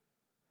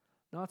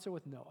 Not so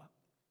with Noah.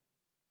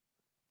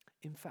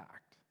 In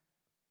fact,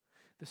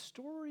 the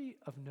story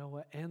of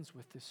Noah ends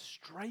with this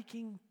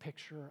striking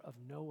picture of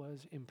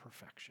Noah's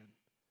imperfection.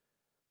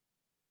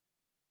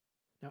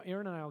 Now,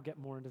 Aaron and I will get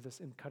more into this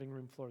in Cutting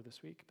Room Floor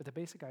this week, but the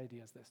basic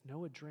idea is this.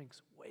 Noah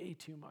drinks way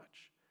too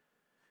much,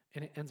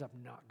 and it ends up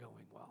not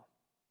going well.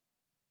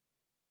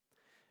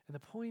 And the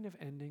point of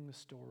ending the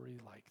story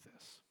like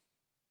this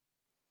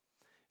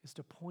is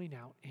to point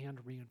out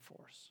and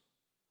reinforce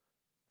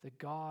that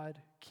God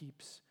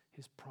keeps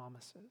his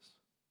promises,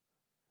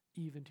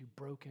 even to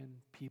broken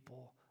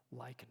people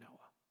like Noah.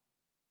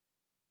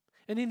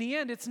 And in the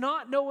end, it's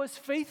not Noah's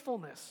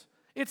faithfulness.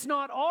 It's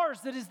not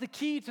ours that is the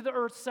key to the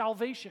earth's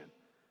salvation,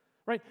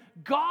 right?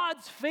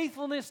 God's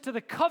faithfulness to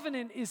the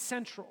covenant is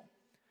central.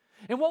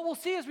 And what we'll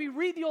see as we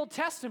read the Old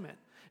Testament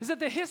is that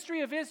the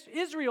history of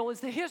Israel is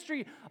the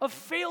history of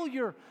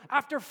failure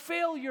after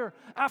failure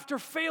after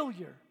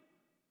failure.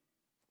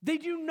 They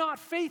do not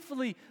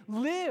faithfully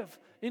live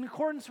in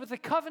accordance with the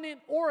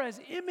covenant or as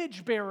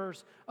image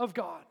bearers of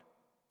God.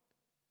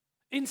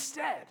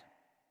 Instead,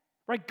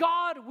 right,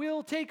 God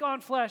will take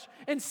on flesh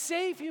and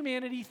save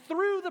humanity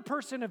through the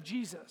person of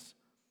Jesus.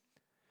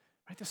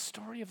 Right, the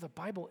story of the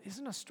Bible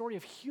isn't a story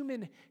of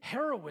human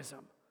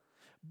heroism,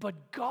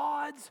 but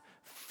God's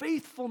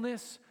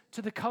faithfulness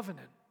to the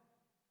covenant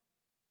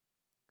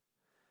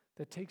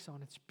that takes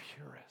on its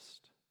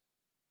purest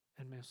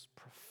and most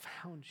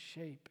profound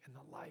shape in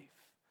the life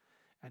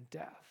and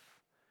death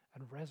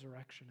and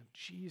resurrection of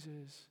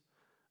Jesus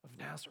of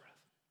Nazareth.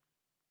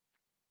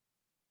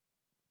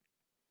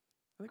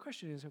 And the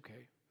question is,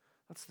 okay,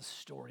 that's the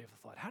story of the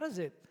flood. How does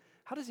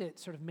it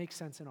sort of make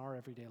sense in our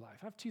everyday life?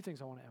 I have two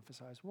things I want to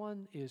emphasize.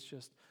 One is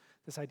just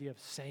this idea of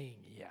saying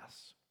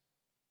yes.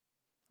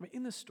 I mean,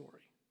 in the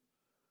story,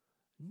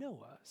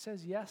 Noah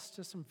says yes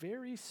to some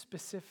very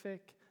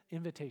specific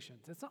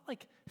invitations. It's not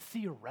like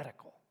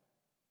theoretical.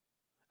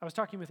 I was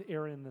talking with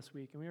Aaron this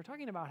week, and we were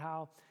talking about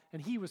how,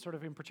 and he was sort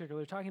of in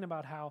particular talking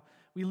about how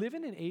we live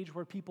in an age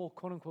where people,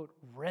 quote unquote,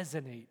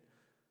 resonate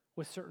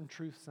with certain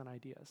truths and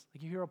ideas.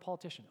 Like you hear a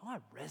politician, oh, I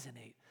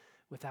resonate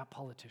with that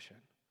politician,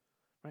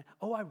 right?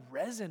 Oh, I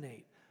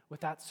resonate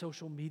with that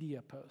social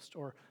media post,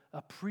 or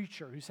a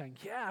preacher who's saying,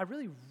 yeah, I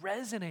really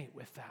resonate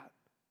with that.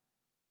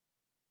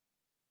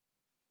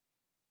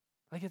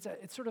 Like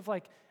it's sort of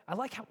like, I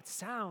like how it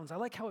sounds. I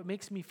like how it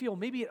makes me feel.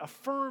 Maybe it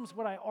affirms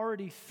what I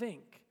already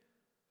think.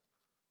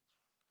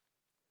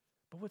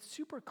 But what's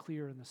super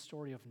clear in the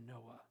story of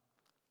Noah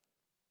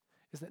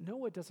is that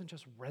Noah doesn't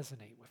just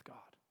resonate with God.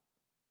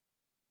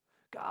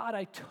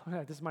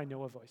 This is my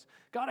Noah voice.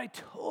 God, I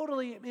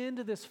totally am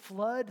into this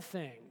flood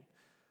thing.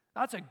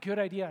 That's a good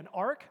idea. An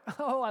ark?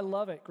 Oh, I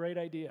love it. Great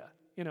idea.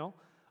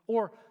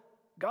 Or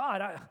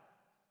God,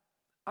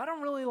 I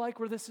don't really like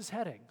where this is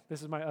heading.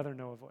 This is my other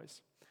Noah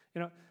voice.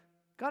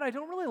 God, I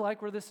don't really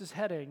like where this is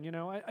heading.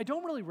 I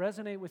don't really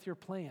resonate with your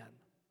plan.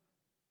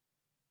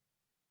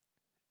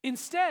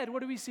 Instead,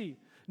 what do we see?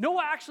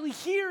 Noah actually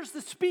hears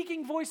the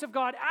speaking voice of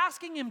God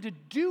asking him to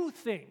do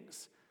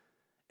things,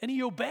 and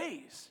he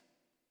obeys.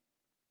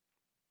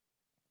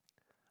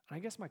 And I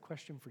guess my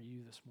question for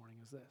you this morning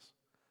is this.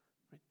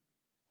 Right?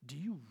 Do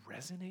you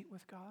resonate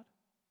with God?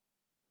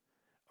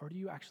 Or do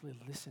you actually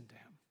listen to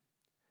him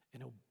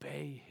and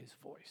obey his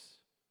voice?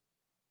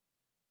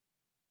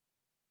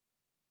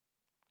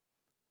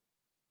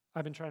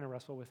 I've been trying to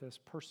wrestle with this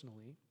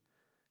personally.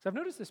 So I've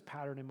noticed this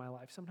pattern in my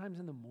life. Sometimes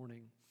in the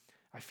morning,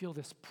 I feel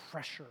this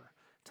pressure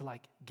to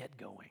get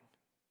going.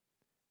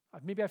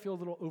 Maybe I feel a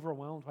little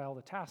overwhelmed by all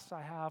the tasks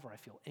I have, or I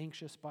feel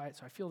anxious by it.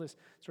 So I feel this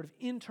sort of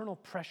internal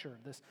pressure,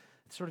 this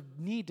sort of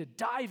need to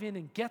dive in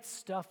and get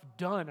stuff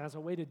done as a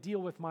way to deal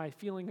with my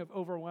feeling of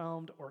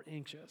overwhelmed or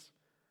anxious.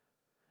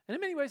 And in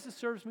many ways, this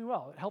serves me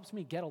well. It helps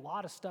me get a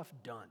lot of stuff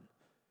done.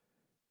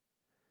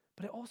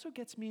 But it also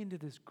gets me into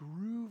this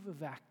groove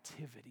of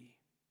activity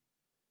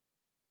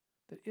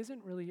that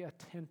isn't really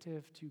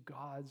attentive to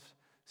God's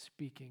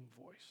speaking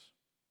voice.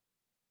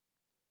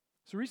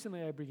 So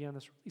recently I began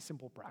this really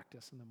simple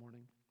practice in the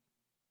morning.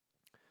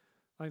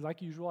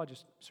 Like usual, I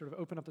just sort of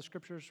open up the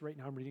scriptures. Right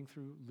now I'm reading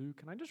through Luke,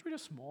 and I just read a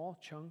small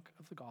chunk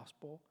of the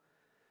gospel.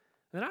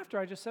 And then after,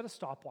 I just set a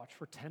stopwatch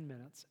for 10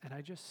 minutes, and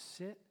I just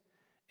sit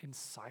in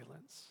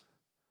silence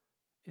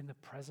in the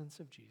presence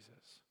of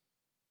Jesus.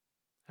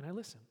 And I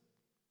listen.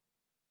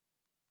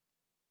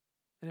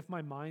 And if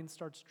my mind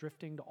starts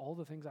drifting to all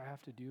the things I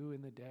have to do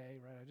in the day,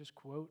 right, I just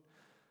quote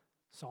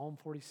Psalm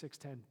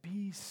 46:10,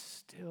 "Be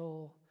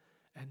still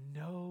and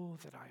know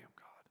that I am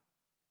God."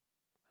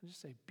 I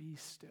just say, be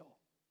still.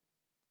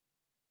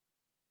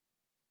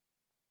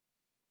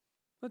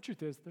 The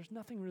truth is, there's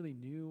nothing really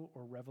new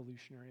or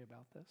revolutionary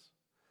about this.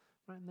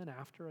 Right? And then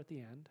at the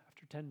end,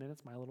 after 10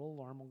 minutes, my little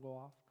alarm will go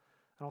off,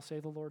 and I'll say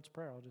the Lord's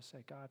Prayer. I'll just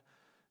say, God,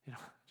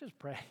 just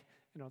pray,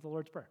 the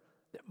Lord's Prayer,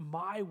 that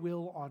my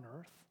will on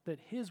earth, that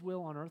his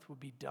will on earth would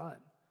be done,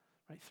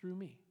 right, through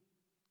me.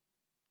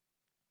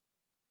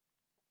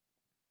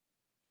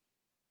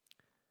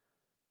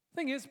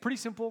 Thing is, pretty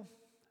simple.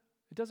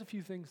 It does a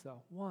few things,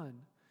 though.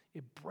 One,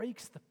 it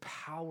breaks the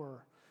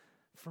power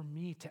for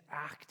me to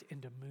act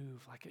and to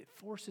move. It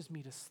forces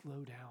me to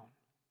slow down.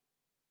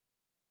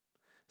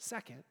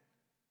 Second,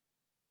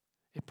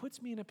 it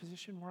puts me in a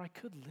position where I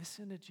could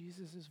listen to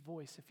Jesus'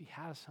 voice if he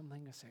has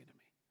something to say to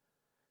me.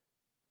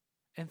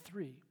 And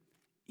three,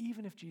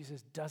 even if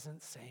Jesus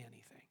doesn't say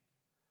anything,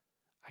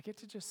 I get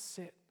to just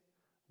sit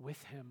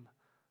with him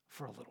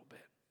for a little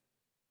bit.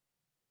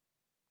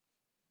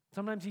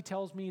 Sometimes he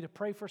tells me to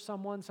pray for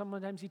someone.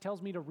 Sometimes he tells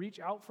me to reach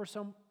out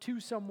to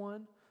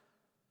someone.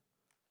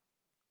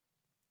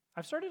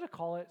 I've started to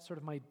call it sort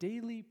of my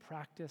daily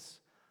practice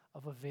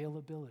of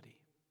availability.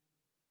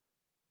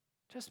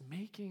 Just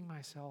making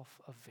myself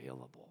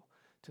available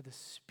to the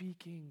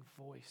speaking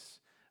voice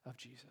of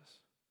Jesus.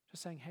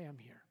 Just saying, hey, I'm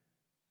here.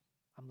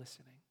 I'm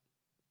listening.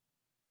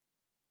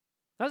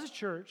 As a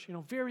church,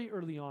 very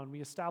early on,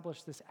 we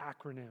established this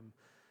acronym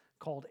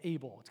called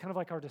ABLE. It's kind of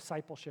like our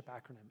discipleship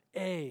acronym.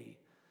 A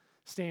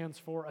stands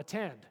for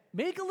attend.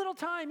 Make a little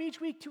time each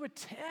week to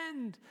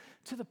attend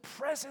to the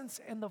presence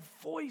and the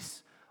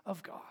voice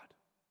of God.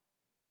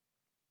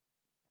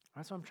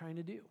 That's what I'm trying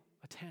to do.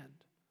 Attend.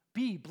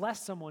 B,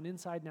 bless someone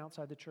inside and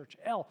outside the church.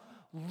 L,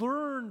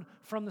 learn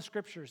from the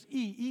scriptures.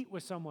 E, eat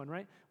with someone,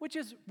 right? Which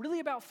is really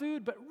about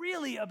food, but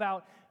really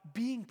about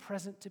being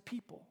present to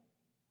people.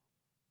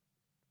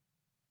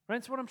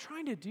 Right? So what I'm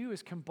trying to do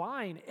is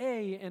combine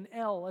A and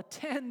L,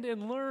 attend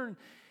and learn.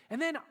 And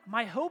then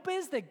my hope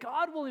is that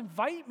God will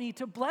invite me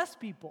to bless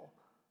people.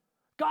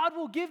 God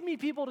will give me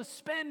people to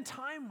spend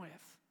time with.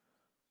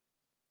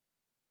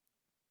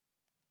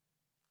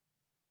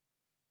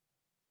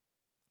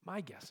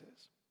 My guess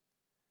is,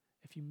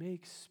 if you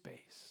make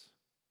space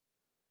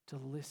to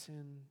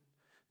listen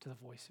to the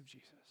voice of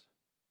Jesus,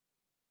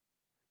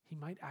 he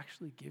might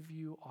actually give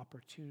you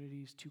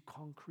opportunities to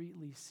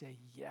concretely say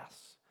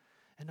yes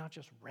and not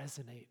just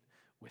resonate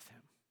with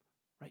him,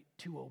 right?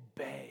 To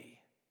obey.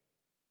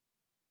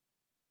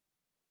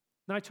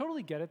 Now, I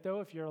totally get it, though,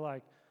 if you're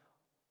like,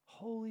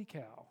 holy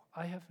cow,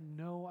 I have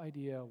no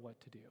idea what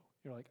to do.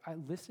 You're like, I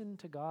listen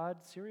to God,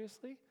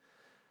 seriously?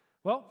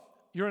 Well,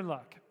 you're in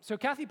luck. So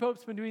Kathy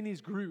Pope's been doing these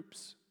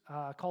groups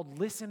called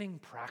Listening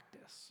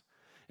Practice.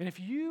 And if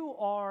you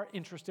are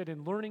interested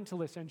in learning to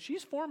listen,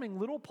 she's forming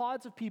little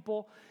pods of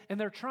people, and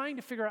they're trying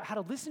to figure out how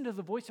to listen to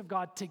the voice of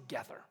God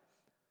together.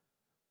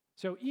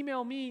 So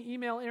email me,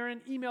 email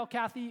Aaron, email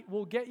Kathy.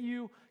 We'll get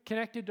you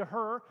connected to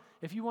her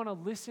if you want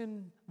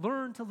to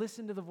learn to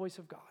listen to the voice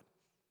of God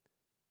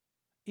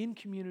in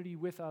community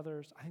with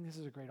others. I think this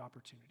is a great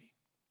opportunity.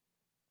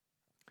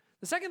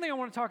 The second thing I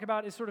want to talk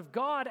about is sort of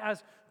God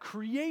as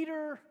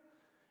creator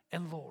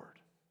and Lord.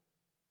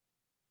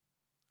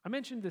 I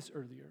mentioned this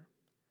earlier.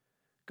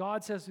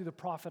 God says through the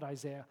prophet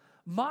Isaiah,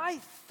 my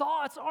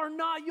thoughts are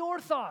not your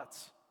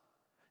thoughts.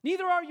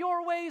 Neither are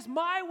your ways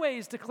my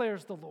ways,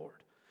 declares the Lord.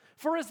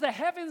 For as the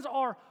heavens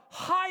are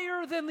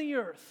higher than the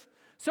earth,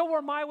 so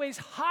are my ways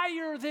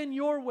higher than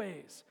your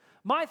ways.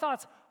 My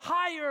thoughts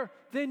higher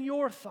than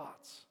your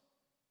thoughts.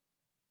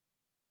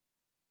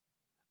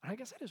 And I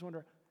guess I just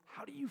wonder,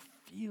 how do you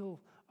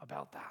feel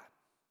about that?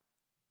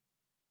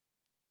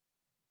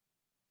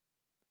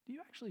 Do you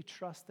actually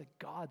trust that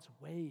God's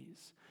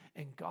ways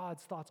and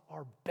God's thoughts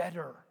are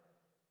better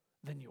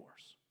than yours?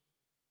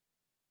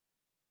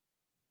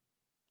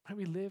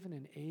 We live in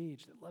an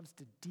age that loves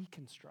to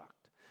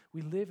deconstruct.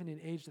 We live in an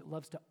age that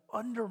loves to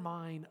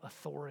undermine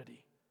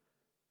authority.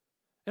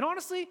 And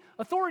honestly,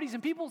 authorities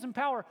and peoples in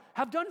power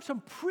have done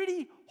some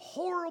pretty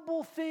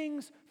horrible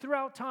things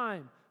throughout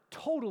time,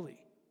 totally.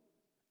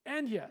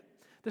 And yet,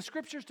 the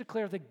scriptures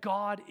declare that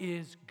God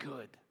is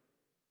good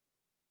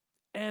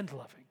and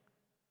loving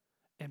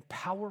and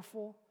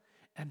powerful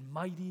and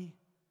mighty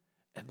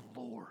and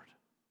Lord.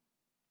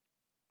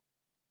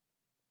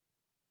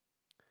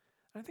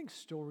 And I think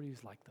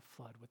stories like the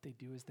flood, what they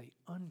do is they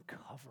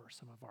uncover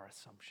some of our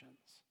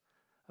assumptions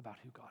about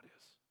who God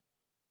is.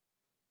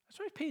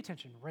 So pay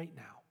attention right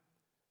now.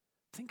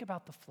 Think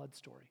about the flood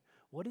story.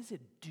 What does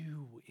it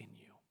do in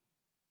you?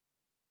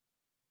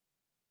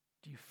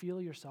 Do you feel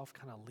yourself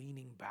kind of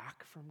leaning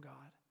back from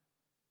God?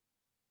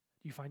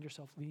 Do you find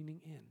yourself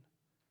leaning in?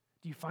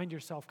 Do you find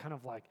yourself kind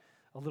of like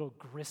a little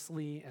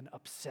gristly and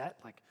upset?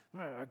 Like,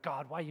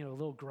 God, why, a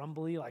little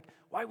grumbly? Like,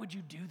 why would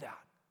you do that?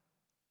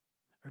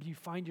 Or do you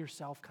find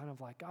yourself kind of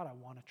like, God, I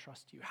want to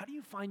trust you? How do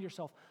you find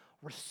yourself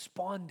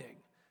responding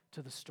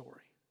to the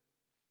story?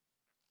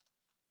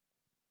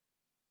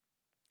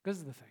 This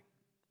is the thing.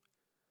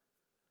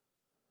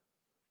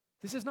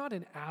 This is not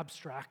an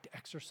abstract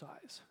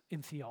exercise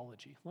in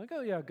theology. Like,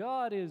 oh yeah,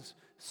 God is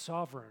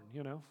sovereign,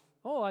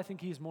 Oh, I think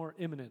he's more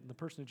imminent in the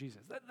person of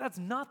Jesus. That's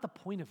not the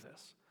point of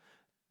this.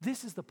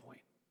 This is the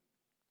point.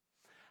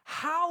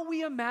 How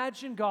we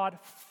imagine God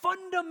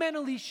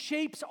fundamentally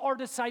shapes our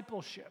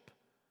discipleship.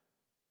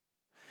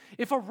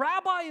 If a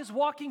rabbi is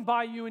walking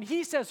by you and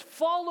he says,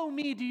 follow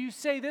me, do you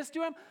say this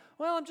to him?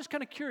 Well, I'm just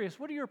kind of curious.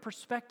 What are your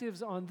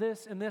perspectives on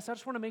this and this? I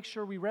just want to make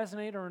sure we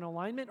resonate or in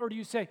alignment. Or do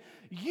you say,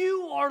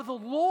 you are the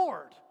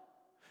Lord.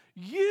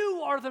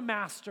 You are the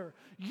master.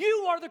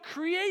 You are the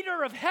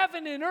creator of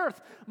heaven and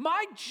earth.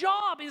 My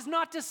job is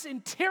not to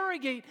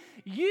interrogate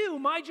you.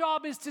 My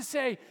job is to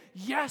say,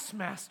 yes,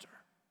 master.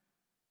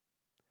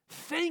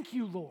 Thank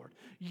you, Lord.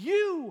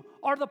 You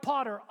are the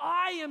potter.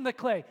 I am the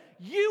clay.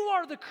 You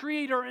are the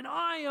creator, and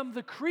I am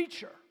the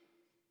creature.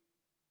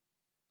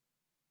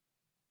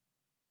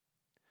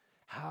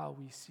 How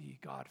we see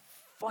God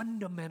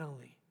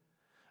fundamentally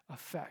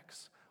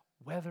affects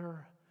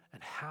whether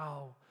and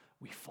how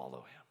we follow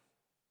him.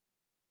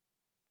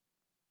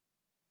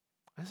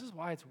 This is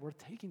why it's worth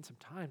taking some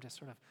time to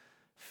sort of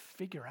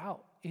figure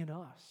out in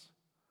us.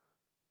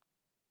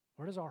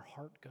 Where does our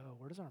heart go?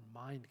 Where does our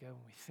mind go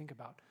when we think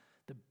about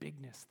the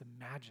bigness, the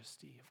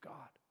majesty of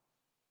God?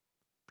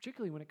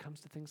 Particularly when it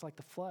comes to things like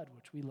the flood,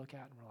 which we look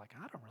at and we're like,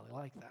 I don't really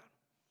like that.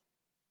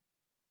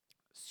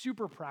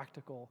 Super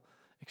practical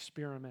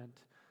experiment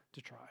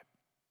to try.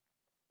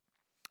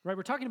 Right,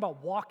 we're talking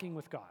about walking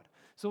with God.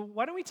 So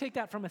why don't we take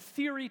that from a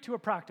theory to a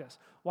practice?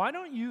 Why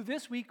don't you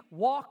this week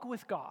walk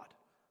with God?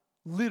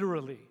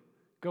 Literally,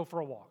 go for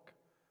a walk.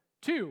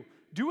 2,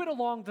 do it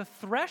along the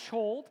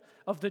threshold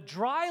of the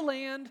dry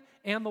land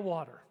and the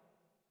water.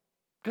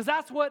 Because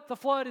that's what the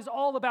flood is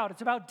all about.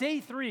 It's about day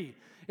 3.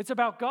 It's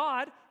about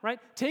God, right,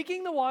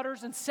 taking the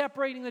waters and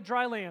separating the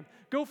dry land.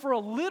 Go for a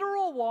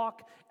literal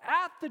walk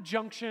at the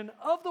junction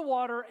of the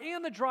water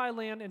and the dry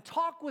land and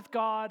talk with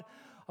God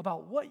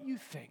about what you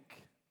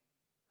think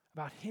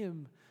about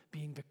Him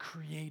being the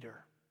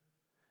creator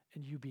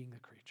and you being the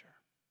creature.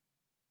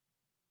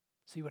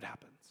 See what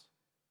happens.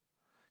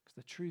 Because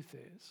the truth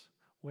is,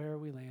 where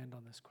we land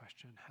on this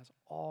question has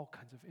all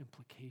kinds of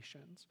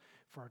implications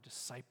for our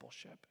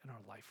discipleship and our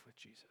life with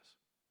Jesus.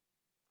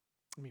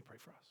 Let me pray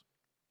for us.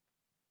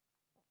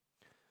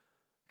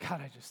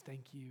 God, I just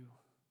thank you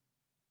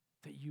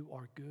that you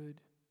are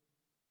good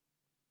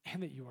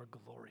and that you are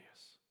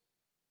glorious,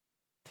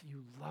 that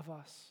you love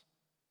us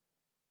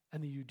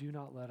and that you do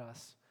not let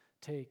us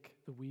take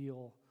the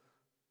wheel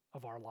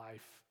of our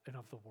life and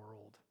of the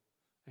world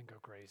and go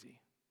crazy.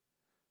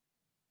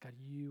 God,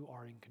 you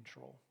are in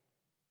control.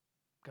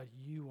 God,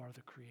 you are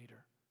the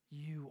creator.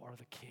 You are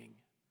the king.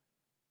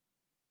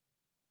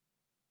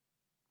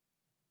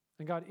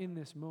 And God, in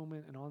this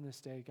moment and on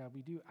this day, God,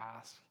 we do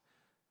ask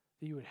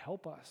that you would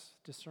help us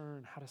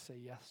discern how to say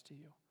yes to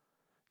you.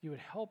 You would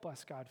help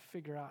us, God,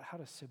 figure out how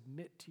to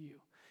submit to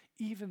you,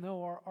 even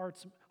though our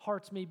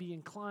hearts may be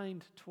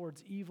inclined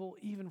towards evil,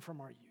 even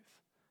from our youth.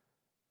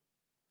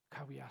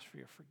 God, we ask for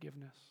your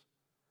forgiveness.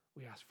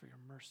 We ask for your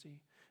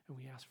mercy, and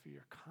we ask for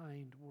your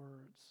kind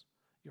words,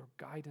 your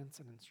guidance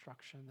and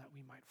instruction that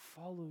we might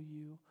follow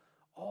you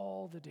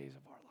all the days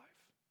of our life.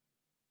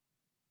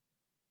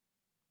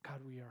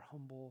 God, we are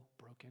humble,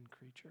 broken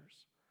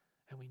creatures,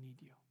 and we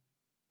need you.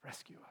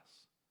 Rescue us.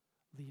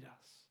 Lead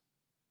us.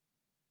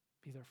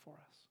 Be there for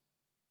us.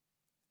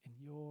 In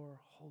your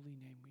holy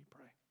name we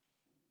pray.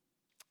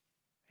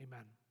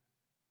 Amen.